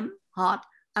 medium, hot?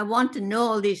 I want to know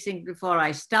all these things before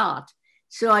I start,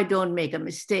 so I don't make a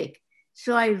mistake.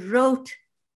 So I wrote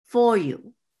for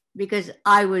you because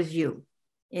I was you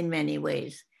in many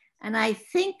ways. And I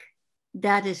think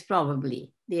that is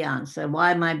probably the answer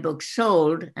why my book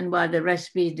sold and why the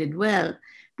recipes did well,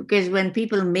 because when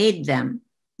people made them,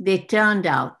 they turned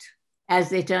out, as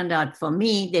they turned out for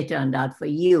me, they turned out for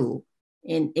you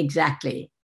in exactly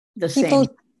the same.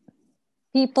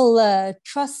 People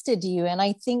trusted you. And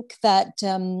I think that,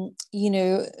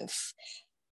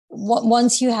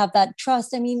 once you have that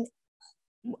trust, I mean,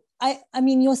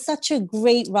 you're such a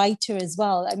great writer as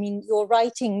well. I mean, you're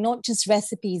writing not just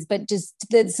recipes, but just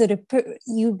the sort of,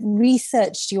 you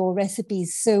researched your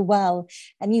recipes so well.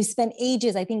 And you spent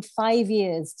ages, I think 5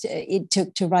 years it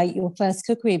took to write your first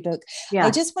cookery book. Yeah. I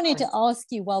just wanted to ask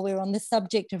you, while we're on the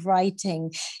subject of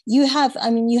writing, you have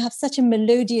such a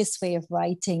melodious way of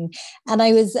writing. And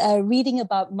I was reading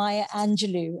about Maya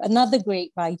Angelou, another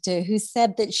great writer, who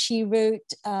said that she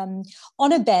wrote on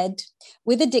a bed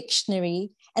with a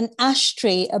dictionary an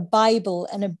ashtray, a Bible,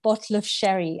 and a bottle of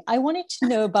sherry. I wanted to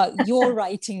know about your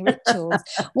writing rituals.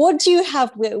 What do you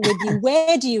have with you?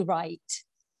 Where do you write?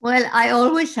 Well, I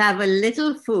always have a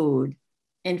little food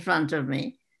in front of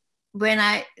me.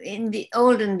 In the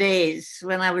olden days,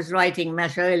 when I was writing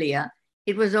much earlier,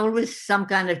 it was always some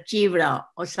kind of chivra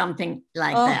or something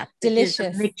like that. Delicious.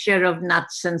 It's a mixture of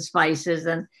nuts and spices,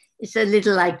 and it's a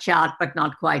little like chaat, but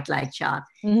not quite like chaat.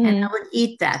 Mm-hmm. And I would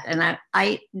eat that. And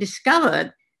I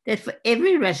discovered that for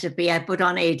every recipe, I put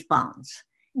on 8 pounds.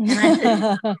 And I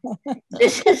said,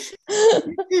 this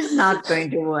is not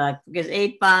going to work, because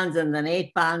 8 pounds and then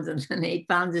 8 pounds and then 8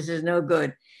 pounds, this is no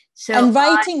good. So and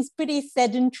writing's pretty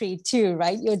sedentary too,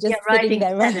 right? You're just sitting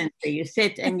there. Sedentary. You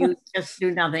sit and you just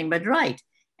do nothing but write.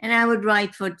 And I would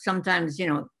write for sometimes,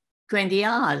 20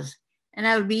 hours. And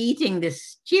I would be eating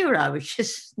this chira, which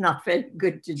is not very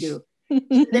good to do.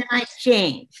 So then I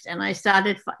changed and I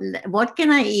started, what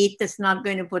can I eat that's not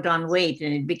going to put on weight?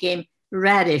 And it became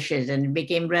radishes, and it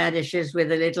became radishes with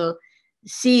a little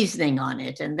seasoning on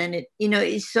it. And then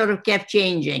it sort of kept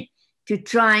changing to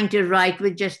trying to write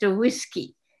with just a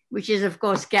whiskey, which is of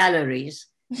course calories,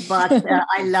 but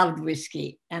I loved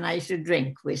whiskey and I used to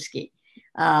drink whiskey.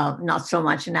 Not so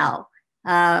much now,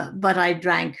 but I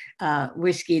drank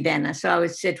whiskey then. So I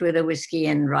would sit with a whiskey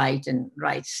and write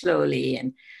slowly.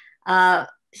 And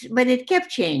but it kept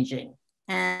changing.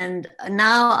 And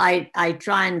now I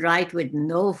try and write with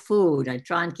no food. I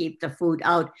try and keep the food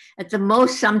out. At the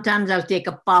most, sometimes I'll take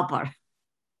a popper.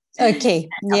 Okay,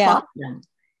 yeah.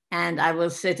 And I will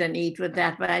sit and eat with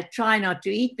that. But I try not to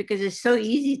eat because it's so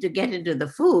easy to get into the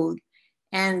food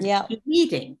and keep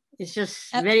eating. It's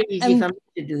just very easy for me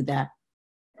to do that.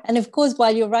 And of course,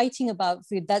 while you're writing about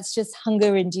food, that's just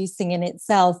hunger-inducing in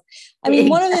itself. I mean,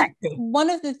 exactly. one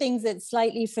of the things that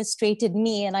slightly frustrated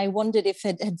me, and I wondered if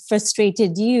it had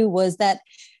frustrated you, was that,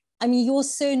 I mean, you're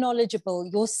so knowledgeable,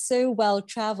 you're so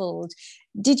well-traveled.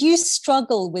 Did you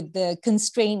struggle with the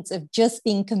constraints of just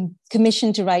being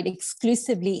commissioned to write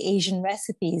exclusively Asian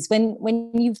recipes when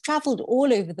you've traveled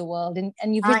all over the world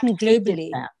and you've written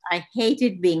globally? I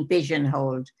hated being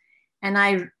pigeonholed. And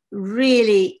I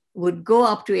really would go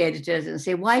up to editors and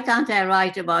say, why can't I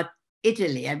write about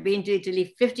Italy? I've been to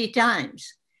Italy 50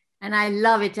 times and I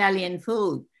love Italian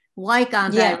food. Why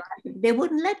can't I write? They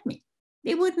wouldn't let me.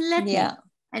 They wouldn't let me.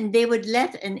 And they would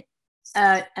let an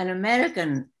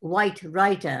American white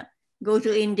writer go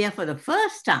to India for the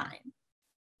first time.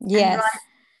 Yes. And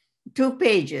write 2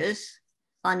 pages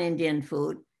on Indian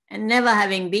food and never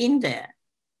having been there.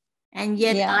 And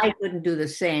yet I couldn't do the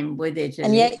same with Italy.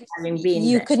 And yet having been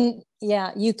you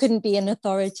there. you couldn't be an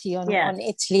authority on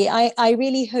Italy. I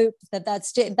really hope that's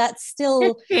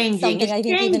still changing. Something I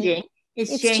think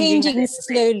it's changing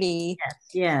slowly.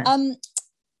 Yes.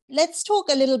 Let's talk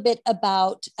a little bit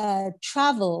about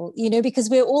travel, because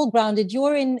we're all grounded.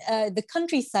 You're in the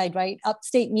countryside, right?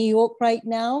 Upstate New York right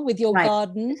now with your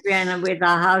garden. We're with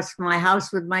my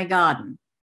house with my garden.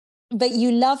 But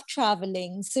you love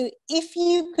traveling. So if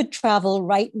you could travel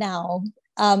right now,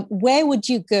 where would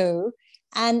you go?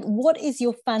 And what is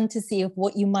your fantasy of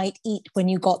what you might eat when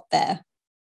you got there?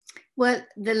 Well,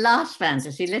 the last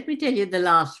fantasy, let me tell you the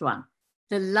last one.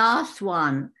 The last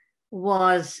one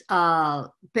was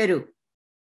Peru,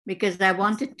 because I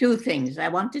wanted 2 things. I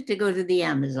wanted to go to the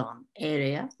Amazon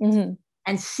area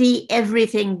and see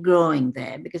everything growing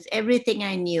there, because everything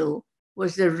I knew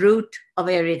was the root of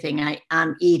everything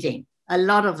I'm eating. A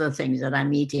lot of the things that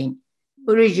I'm eating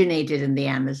originated in the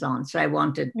Amazon. So I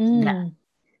wanted that.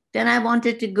 Then I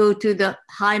wanted to go to the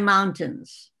high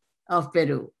mountains of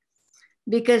Peru,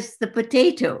 because the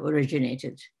potato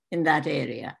originated in that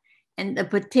area. And the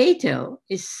potato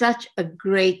is such a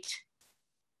great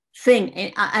thing.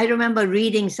 And I remember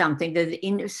reading something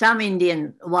that some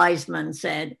Indian wise man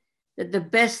said that the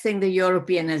best thing the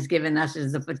European has given us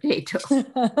is the potato.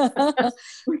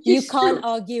 You can't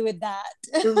argue with that.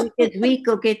 Because we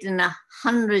cook it in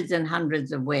hundreds and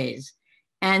hundreds of ways.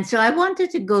 And so I wanted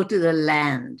to go to the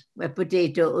land where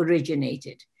potato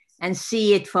originated and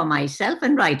see it for myself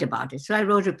and write about it. So I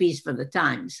wrote a piece for the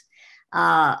Times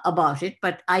about it,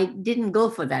 but I didn't go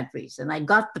for that reason. I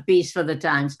got the piece for the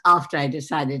Times after I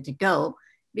decided to go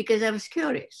because I was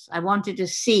curious. I wanted to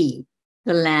see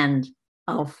the land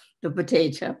of the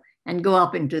potato and go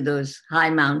up into those high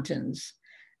mountains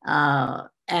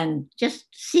and just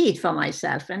see it for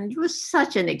myself. And it was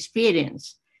such an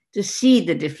experience to see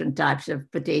the different types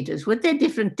of potatoes with their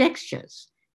different textures,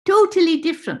 totally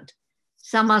different.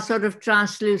 Some are sort of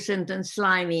translucent and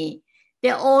slimy.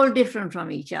 They're all different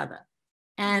from each other.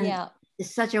 And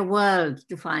it's such a world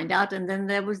to find out. And then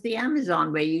there was the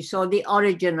Amazon, where you saw the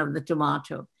origin of the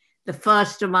tomato, the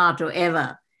first tomato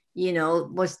ever,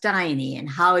 was tiny, and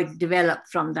how it developed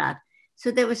from that.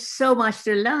 So there was so much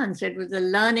to learn. So it was a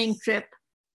learning trip,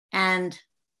 and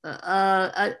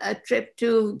a trip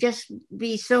to just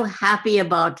be so happy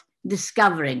about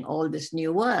discovering all this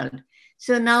new world.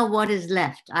 So now what is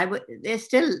left? There's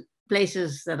still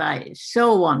places that I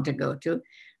so want to go to.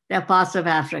 There are parts of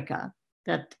Africa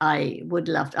that I would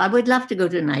love to. I would love to go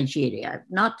to Nigeria. I've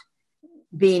not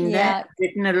been there, I've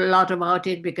written a lot about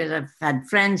it because I've had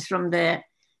friends from there.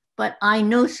 But I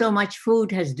know so much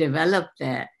food has developed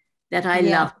there that I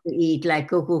love to eat, like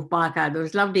kuku paka,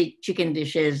 those lovely chicken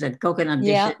dishes and coconut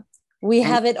dishes. We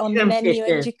have it on the menu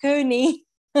at Jikoni.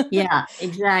 Yeah,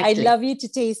 exactly. I'd love you to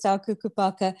taste our kuku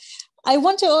paka. I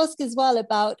want to ask as well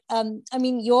about,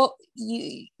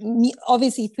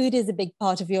 obviously food is a big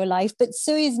part of your life, but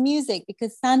so is music,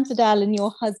 because Sanfordal, and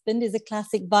your husband, is a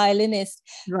classic violinist.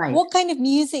 Right. What kind of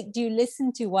music do you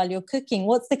listen to while you're cooking?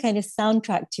 What's the kind of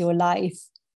soundtrack to your life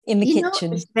in the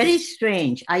kitchen? It's very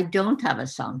strange. I don't have a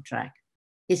soundtrack.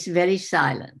 It's very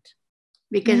silent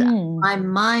because my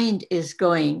mind is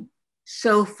going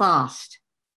so fast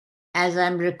as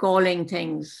I'm recalling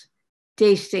things,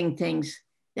 tasting things,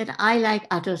 that I like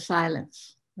utter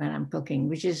silence when I'm cooking,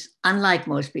 which is unlike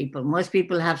most people. Most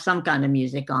people have some kind of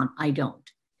music on. I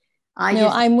don't.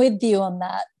 I'm with you on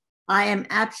that. I am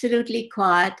absolutely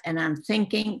quiet, and I'm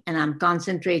thinking, and I'm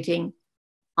concentrating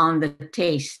on the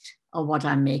taste of what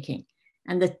I'm making.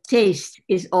 And the taste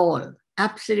is all,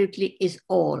 absolutely is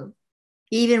all.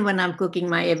 Even when I'm cooking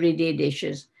my everyday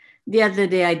dishes. The other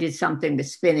day I did something with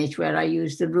spinach where I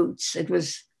used the roots. It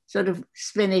was sort of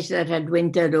spinach that had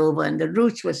wintered over, and the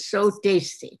roots were so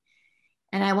tasty.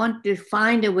 And I wanted to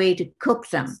find a way to cook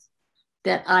them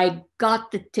that I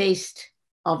got the taste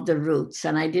of the roots,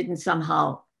 and I didn't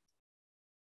somehow.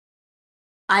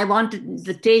 I wanted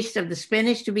the taste of the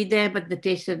spinach to be there, but the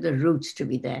taste of the roots to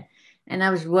be there. And I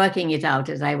was working it out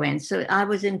as I went. So I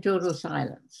was in total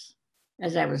silence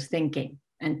as I was thinking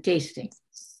and tasting.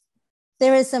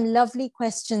 There are some lovely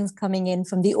questions coming in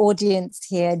from the audience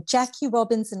here. Jackie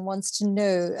Robinson wants to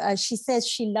know, she says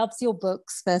she loves your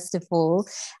books, first of all,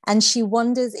 and she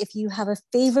wonders if you have a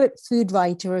favorite food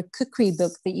writer or cookery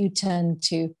book that you turn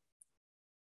to.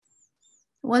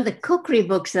 Well, the cookery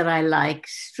books that I like,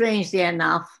 strangely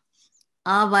enough,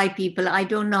 are by people. I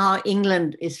don't know how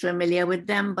England is familiar with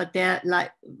them, but they're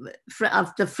like,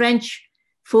 of the French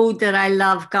food that I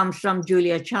love comes from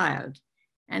Julia Child.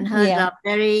 And hers are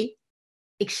very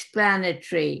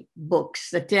explanatory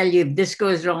books that tell you if this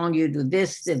goes wrong, you do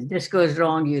this. If this goes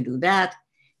wrong, you do that.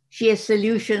 She has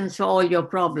solutions for all your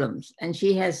problems. And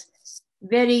she has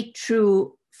very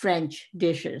true French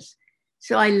dishes.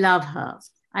 So I love her.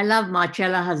 I love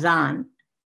Marcella Hazan.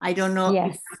 I don't know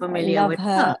if you're familiar with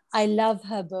her. I love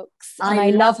her books. And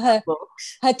I love her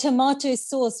books. Her tomato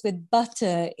sauce with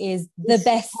butter is the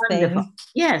best wonderful thing.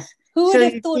 Yes. Who would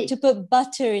have thought to put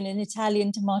butter in an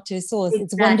Italian tomato sauce?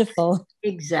 It's wonderful.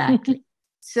 Exactly.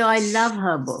 So I love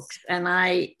her books, and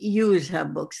I use her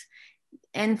books.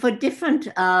 And for different,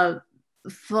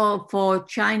 for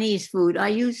Chinese food, I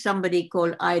use somebody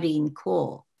called Irene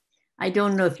Kaur. I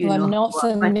don't know if you know. I'm not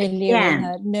familiar with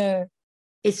her, no.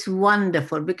 It's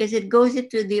wonderful because it goes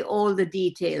into all the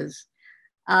details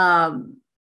that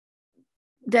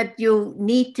you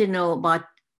need to know about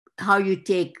how you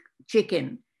take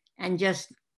chicken and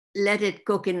just let it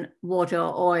cook in water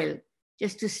or oil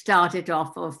just to start it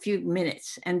off for a few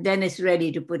minutes, and then it's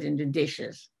ready to put into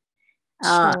dishes.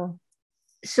 Sure.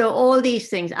 So all these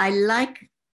things, I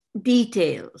like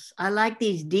details. I like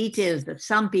these details that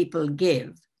some people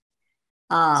give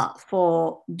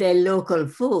for their local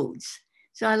foods.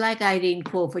 So I like Irene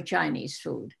Kaur for Chinese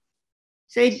food.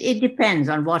 So it depends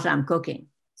on what I'm cooking.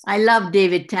 I love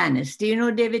David Tanis. Do you know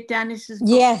David Tanis's book?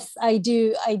 Yes, I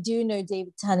do. I do know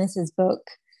David Tanis's book.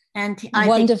 And I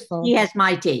think he has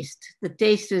my taste. The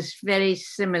taste is very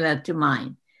similar to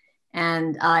mine.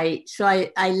 And I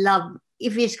love,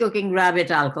 if he's cooking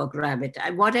rabbit, I'll cook rabbit.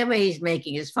 Whatever he's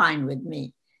making is fine with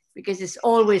me because it's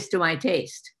always to my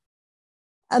taste.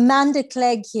 Amanda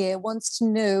Clegg here wants to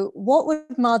know, what would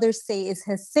Madhur say is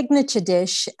her signature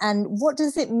dish, and what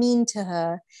does it mean to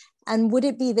her? And would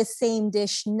it be the same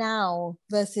dish now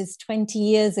versus 20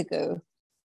 years ago?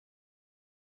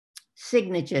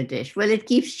 Signature dish. Well, it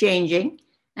keeps changing,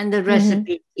 and the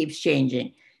recipe keeps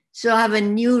changing. So I have a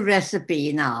new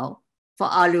recipe now for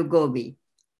aloo gobi,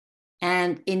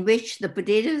 and in which the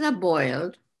potatoes are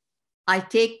boiled. I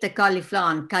take the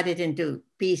cauliflower and cut it into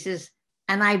pieces,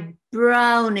 and I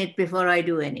brown it before I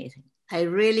do anything. I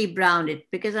really brown it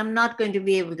because I'm not going to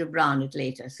be able to brown it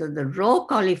later. So the raw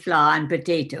cauliflower and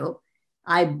potato,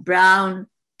 I brown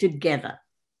together.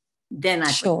 Then I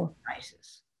put Sure.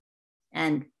 spices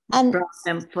and And brown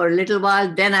them for a little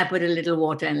while. Then I put a little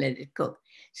water and let it cook.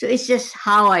 So it's just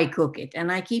how I cook it.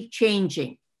 And I keep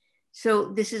changing.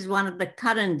 So this is one of the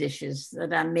current dishes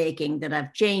that I'm making that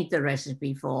I've changed the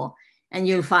recipe for. And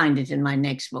you'll find it in my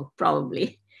next book,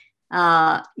 probably.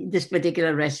 This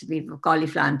particular recipe for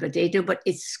cauliflower and potato, but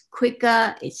it's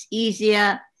quicker, it's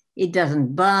easier, it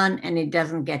doesn't burn, and it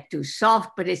doesn't get too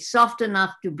soft, but it's soft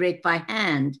enough to break by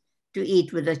hand to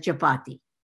eat with a chapati.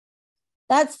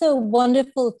 that's the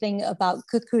wonderful thing about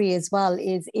cookery as well,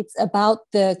 is it's about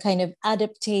the kind of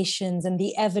adaptations and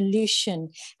the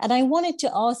evolution. And I wanted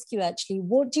to ask you actually,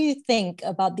 what do you think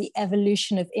about the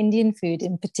evolution of Indian food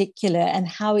in particular and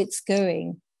how it's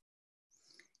going?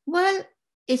 Well,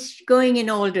 it's going in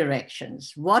all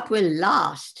directions. What will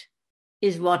last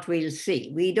is what we'll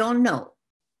see. We don't know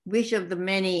which of the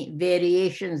many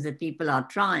variations that people are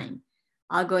trying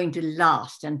are going to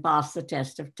last and pass the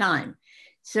test of time.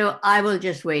 So I will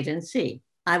just wait and see.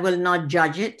 I will not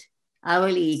judge it. I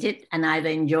will eat it and either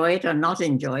enjoy it or not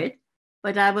enjoy it,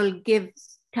 but I will give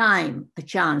time a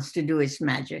chance to do its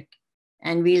magic.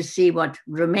 And we'll see what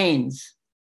remains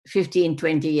 15,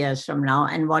 20 years from now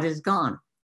and what is gone.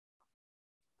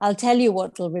 I'll tell you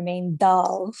what will remain: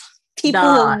 dal. People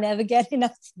Dal. will never get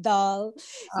enough dal.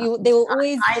 They will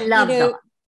always, I love dal.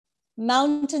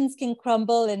 Mountains can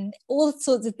crumble and all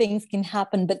sorts of things can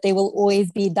happen, but they will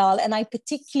always be dal. And I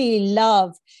particularly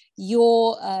love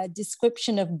your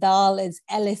description of dal as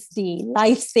LSD,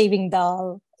 life-saving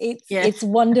dal. It's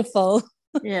wonderful.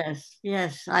 Yes,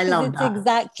 I love it's dal.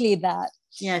 Exactly that.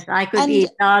 Yes, I could eat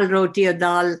dal, roti or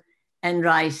dal and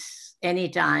rice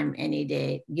anytime, any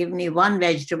day. Give me one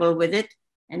vegetable with it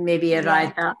and maybe a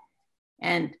raita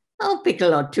and a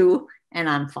pickle or two, and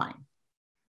I'm fine.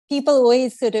 People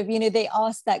always sort of, they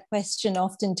ask that question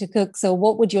often to cook. So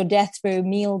what would your death row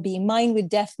meal be? Mine would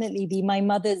definitely be my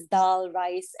mother's dal,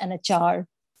 rice, and achar.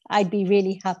 I'd be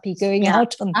really happy going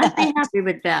out on that. I'd be happy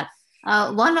with that.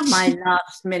 One of my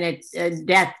last minute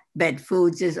deathbed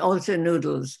foods is also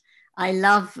noodles. I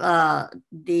love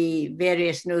the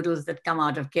various noodles that come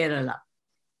out of Kerala.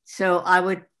 So I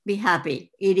would be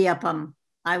happy. Idiyappam,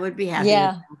 I would be happy.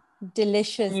 Yeah,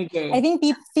 delicious. I think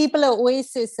people are always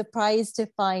so surprised to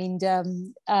find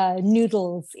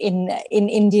noodles in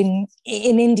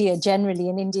India generally,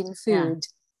 in Indian food. Yeah.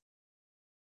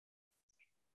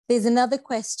 There's another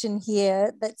question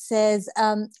here that says,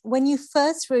 when you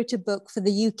first wrote a book for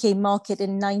the UK market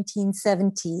in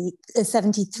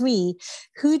 1973,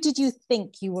 who did you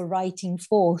think you were writing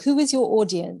for? Who was your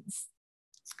audience?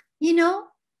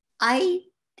 I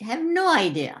have no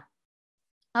idea.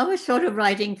 I was sort of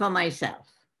writing for myself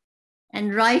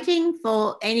and writing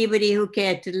for anybody who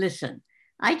cared to listen.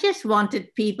 I just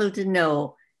wanted people to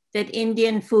know that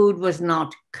Indian food was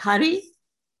not curry.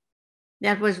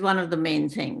 That was one of the main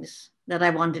things that I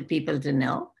wanted people to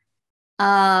know,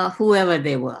 whoever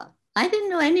they were. I didn't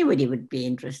know anybody would be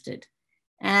interested.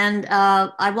 And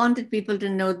I wanted people to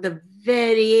know the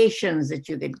variations that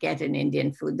you could get in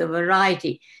Indian food, the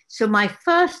variety. So my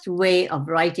first way of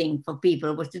writing for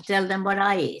people was to tell them what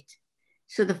I ate.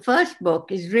 So the first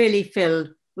book is really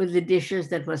filled with the dishes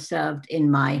that were served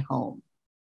in my home.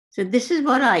 So this is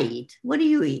what I eat. What do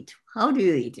you eat? How do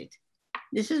you eat it?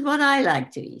 This is what I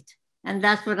like to eat. And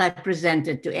that's what I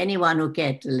presented to anyone who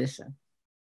cared to listen.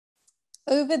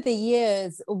 Over the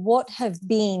years, what have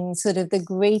been sort of the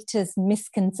greatest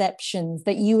misconceptions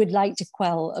that you would like to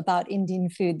quell about Indian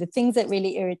food, the things that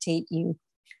really irritate you?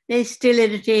 They still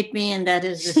irritate me, and that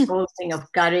is this whole thing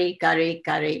of curry, curry,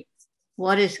 curry.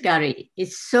 What is curry?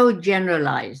 It's so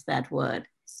generalized, that word.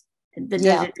 Does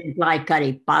it imply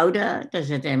curry powder?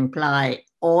 Does it imply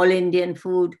all Indian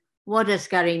food? What does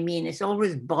curry mean? It's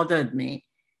always bothered me.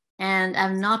 And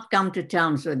I've not come to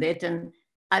terms with it. And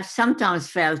I've sometimes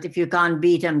felt if you can't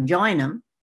beat them, join them.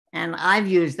 And I've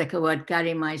used the word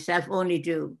curry myself only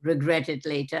to regret it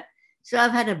later. So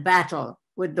I've had a battle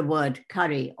with the word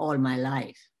curry all my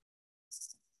life.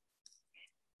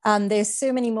 There's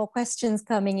so many more questions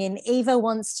coming in. Ava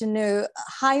wants to know,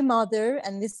 hi, Madhur,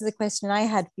 and this is a question I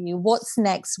had for you. What's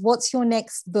next? What's your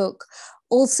next book?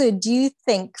 Also, do you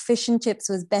think fish and chips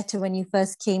was better when you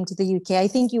first came to the UK? I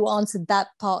think you answered that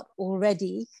part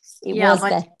already. It was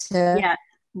better. Yeah.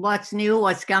 What's new?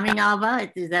 What's coming,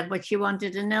 Ava? Is that what you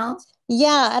wanted to know?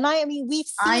 Yeah. And I mean, we've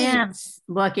seen... I am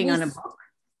working on a book.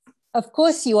 Of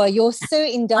course you are. You're so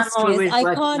industrious.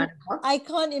 I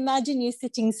can't imagine you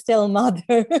sitting still,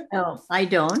 Madhur. No, I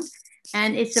don't.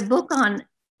 And it's a book on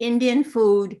Indian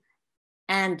food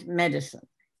and medicine.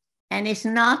 And it's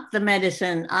not the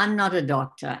medicine. I'm not a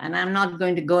doctor, and I'm not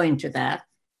going to go into that.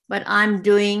 But I'm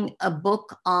doing a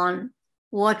book on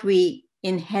what we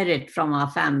inherit from our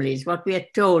families, what we are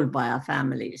told by our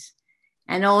families.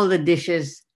 And all the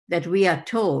dishes that we are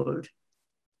told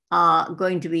are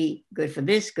going to be good for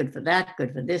this, good for that,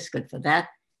 good for this, good for that.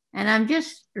 And I'm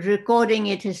just recording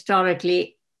it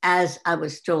historically as I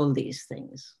was told these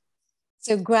things.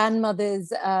 So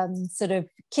grandmother's sort of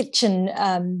kitchen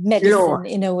medicine Lord.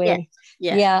 in a way.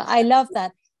 Yes. Yeah, I love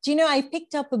that. Do you know, I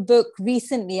picked up a book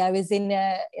recently. I was in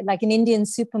like an Indian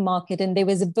supermarket, and there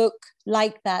was a book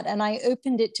like that. And I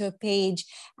opened it to a page,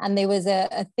 and there was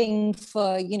a thing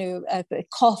for, you know,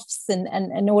 coughs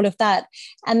and all of that.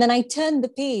 And then I turned the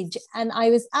page, and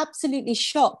I was absolutely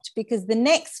shocked, because the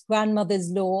next grandmother's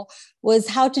law was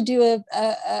how to do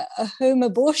a home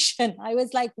abortion. I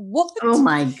was like, what? Oh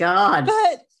my God.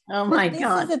 But God. This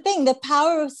is the thing, the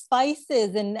power of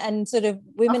spices and sort of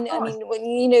women. I mean, when,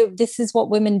 you know, this is what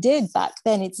women did back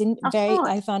then.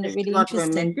 I found it really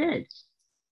interesting. Women did.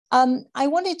 I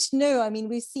wanted to know, I mean,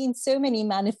 we've seen so many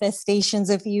manifestations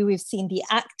of you. We've seen the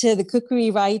actor, the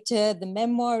cookery writer, the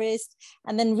memoirist,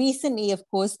 and then recently, of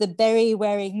course, the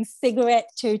beret-wearing,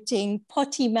 cigarette-toting,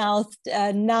 potty-mouthed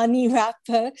Nani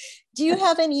rapper. Do you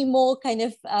have any more kind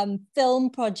of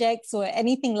film projects or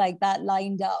anything like that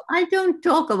lined up? I don't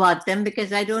talk about them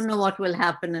because I don't know what will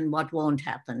happen and what won't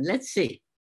happen. Let's see.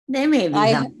 There may be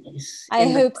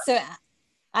I hope so.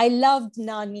 I loved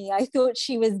Nani. I thought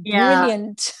she was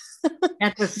brilliant.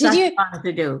 That was such fun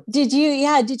to do. Did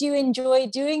you enjoy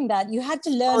doing that? You had to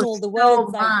learn all the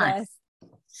words, I guess.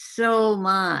 So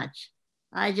much.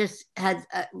 I just had,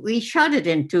 we shot it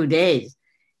in 2 days,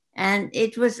 and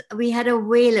we had a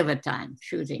whale of a time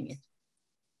shooting it.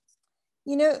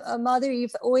 You know, Madhur,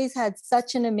 you've always had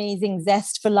such an amazing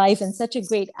zest for life and such a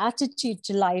great attitude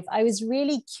to life. I was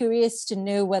really curious to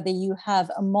know whether you have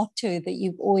a motto that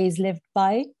you've always lived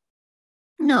by.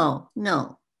 No.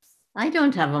 I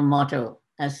don't have a motto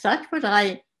as such, but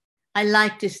I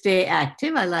like to stay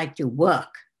active. I like to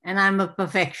work, and I'm a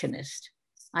perfectionist.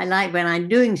 I like, when I'm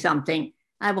doing something,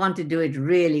 I want to do it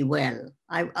really well.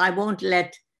 I won't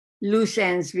let loose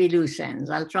ends be loose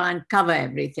ends. I'll try and cover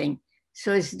everything,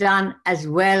 so it's done as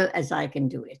well as I can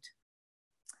do it.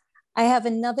 I have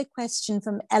another question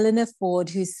from Eleanor Ford,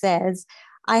 who says,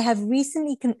 I have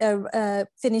recently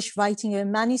finished writing a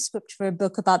manuscript for a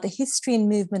book about the history and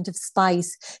movement of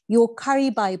spice. Your curry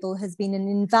Bible has been an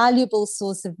invaluable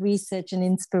source of research and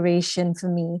inspiration for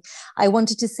me. I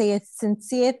wanted to say a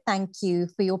sincere thank you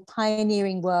for your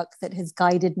pioneering work that has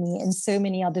guided me and so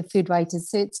many other food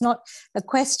writers. So it's not a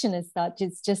question as such,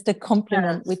 it's just a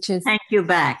compliment, which is... Thank you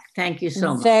back. Thank you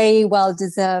so much. Very well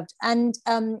deserved. And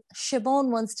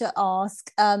Siobhan wants to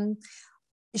ask...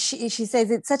 She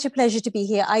says, it's such a pleasure to be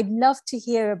here. I'd love to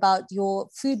hear about your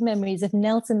food memories of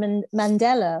Nelson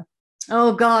Mandela.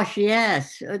 Oh, gosh,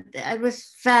 yes. It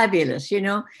was fabulous, you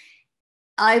know.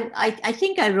 I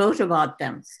think I wrote about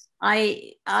them.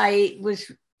 I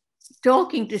was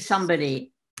talking to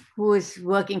somebody who was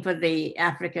working for the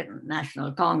African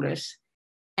National Congress,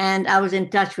 and I was in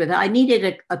touch with her. I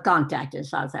needed a contact in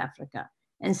South Africa,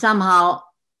 and somehow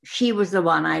she was the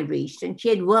one I reached, and she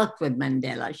had worked with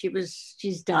Mandela.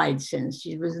 She's died since.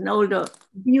 She was an older,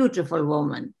 beautiful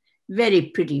woman, very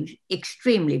pretty,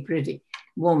 extremely pretty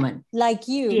woman. Like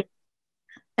you.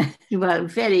 Well,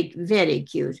 very, very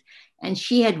cute. And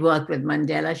she had worked with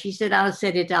Mandela. She said, I'll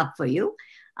set it up for you.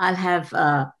 I'll have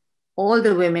all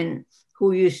the women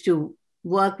who used to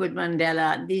work with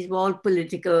Mandela. These were all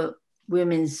political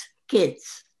women's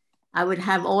kids. I would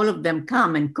have all of them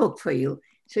come and cook for you.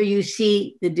 So you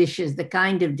see the dishes, the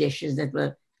kind of dishes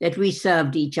that we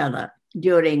served each other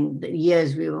during the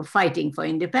years we were fighting for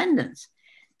independence.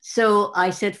 So I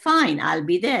said, fine, I'll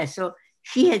be there. So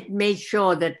she had made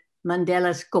sure that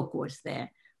Mandela's cook was there,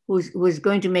 who was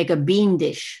going to make a bean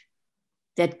dish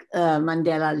that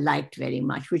Mandela liked very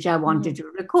much, which I wanted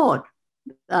to record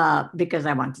because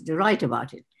I wanted to write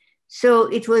about it. So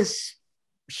it was,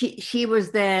 she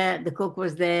was there, the cook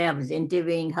was there, I was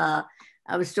interviewing her.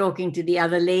 I was talking to the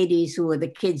other ladies who were the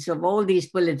kids of all these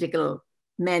political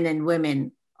men and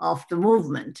women of the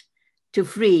movement to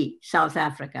free South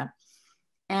Africa.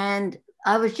 And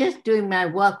I was just doing my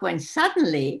work when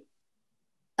suddenly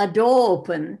a door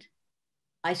opened.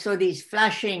 I saw these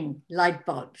flashing light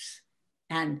bulbs,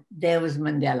 and there was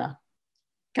Mandela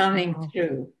coming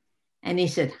through. And he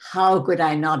said, how could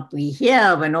I not be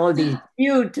here when all these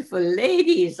beautiful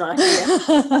ladies are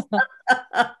here?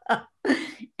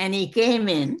 And he came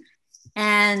in,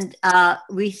 and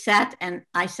we sat, and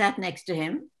I sat next to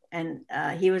him, and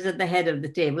he was at the head of the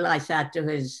table. I sat to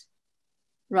his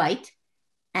right.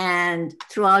 And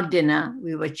throughout dinner,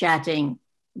 we were chatting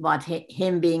about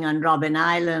him being on Robben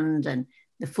Island and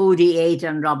the food he ate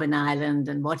on Robben Island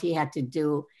and what he had to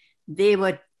do. They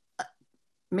were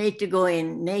made to go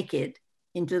in naked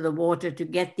into the water to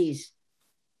get these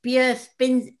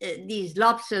these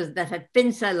lobsters that had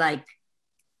pincer-like,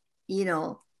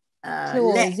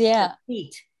 claws, yeah,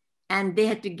 feet. And they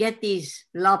had to get these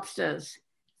lobsters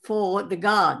for the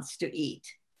guards to eat.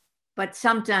 But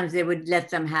sometimes they would let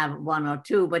them have one or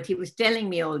two. But he was telling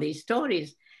me all these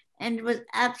stories. And it was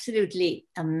absolutely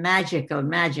a magical,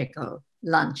 magical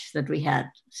lunch that we had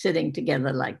sitting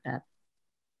together like that.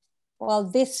 Well,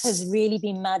 this has really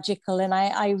been magical. And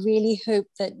I really hope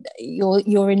that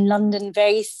you're in London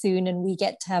very soon and we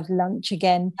get to have lunch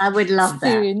again. I would love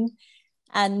soon. that.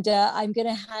 And I'm going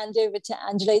to hand over to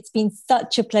Angela. It's been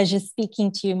such a pleasure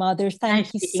speaking to you, Madhur.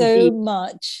 Thank you so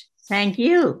much. Thank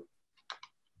you.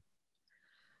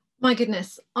 My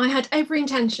goodness, I had every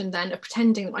intention then of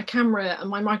pretending that my camera and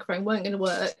my microphone weren't going to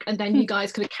work, and then you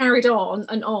guys could have carried on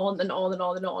and on and on and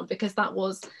on and on, because that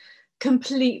was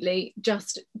completely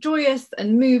just joyous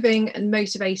and moving and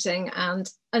motivating and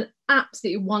an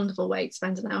absolutely wonderful way to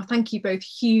spend an hour. Thank you both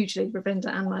hugely, Ravinder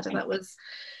and Madhur. That was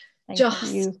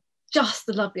just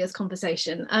the loveliest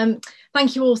conversation.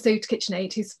 Thank you also to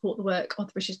KitchenAid, who support the work of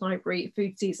the British Library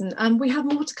food season. We have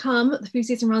more to come. The food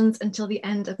season runs until the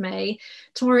end of May.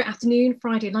 Tomorrow afternoon,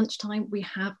 Friday lunchtime, we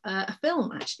have a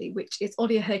film actually, which is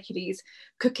Audio Hercules,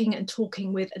 Cooking and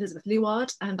Talking with Elizabeth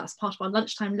Luard, and that's part of our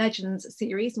Lunchtime Legends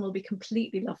series and will be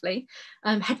completely lovely.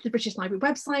 Head to the British Library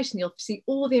website and you'll see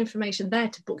all the information there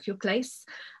to book your place.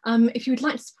 If you would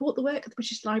like to support the work of the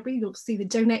British Library, you'll see the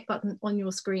donate button on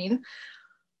your screen.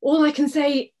 All I can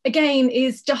say again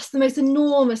is just the most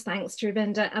enormous thanks to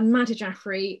Ravinder and Madhur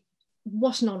Jaffrey.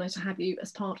 What an honour to have you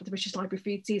as part of the British Library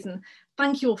food season.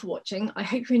 Thank you all for watching. I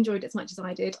hope you enjoyed it as much as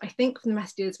I did. I think from the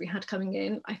messages we had coming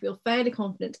in, I feel fairly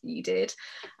confident that you did.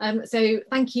 So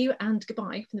thank you and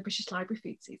goodbye from the British Library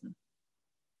food season.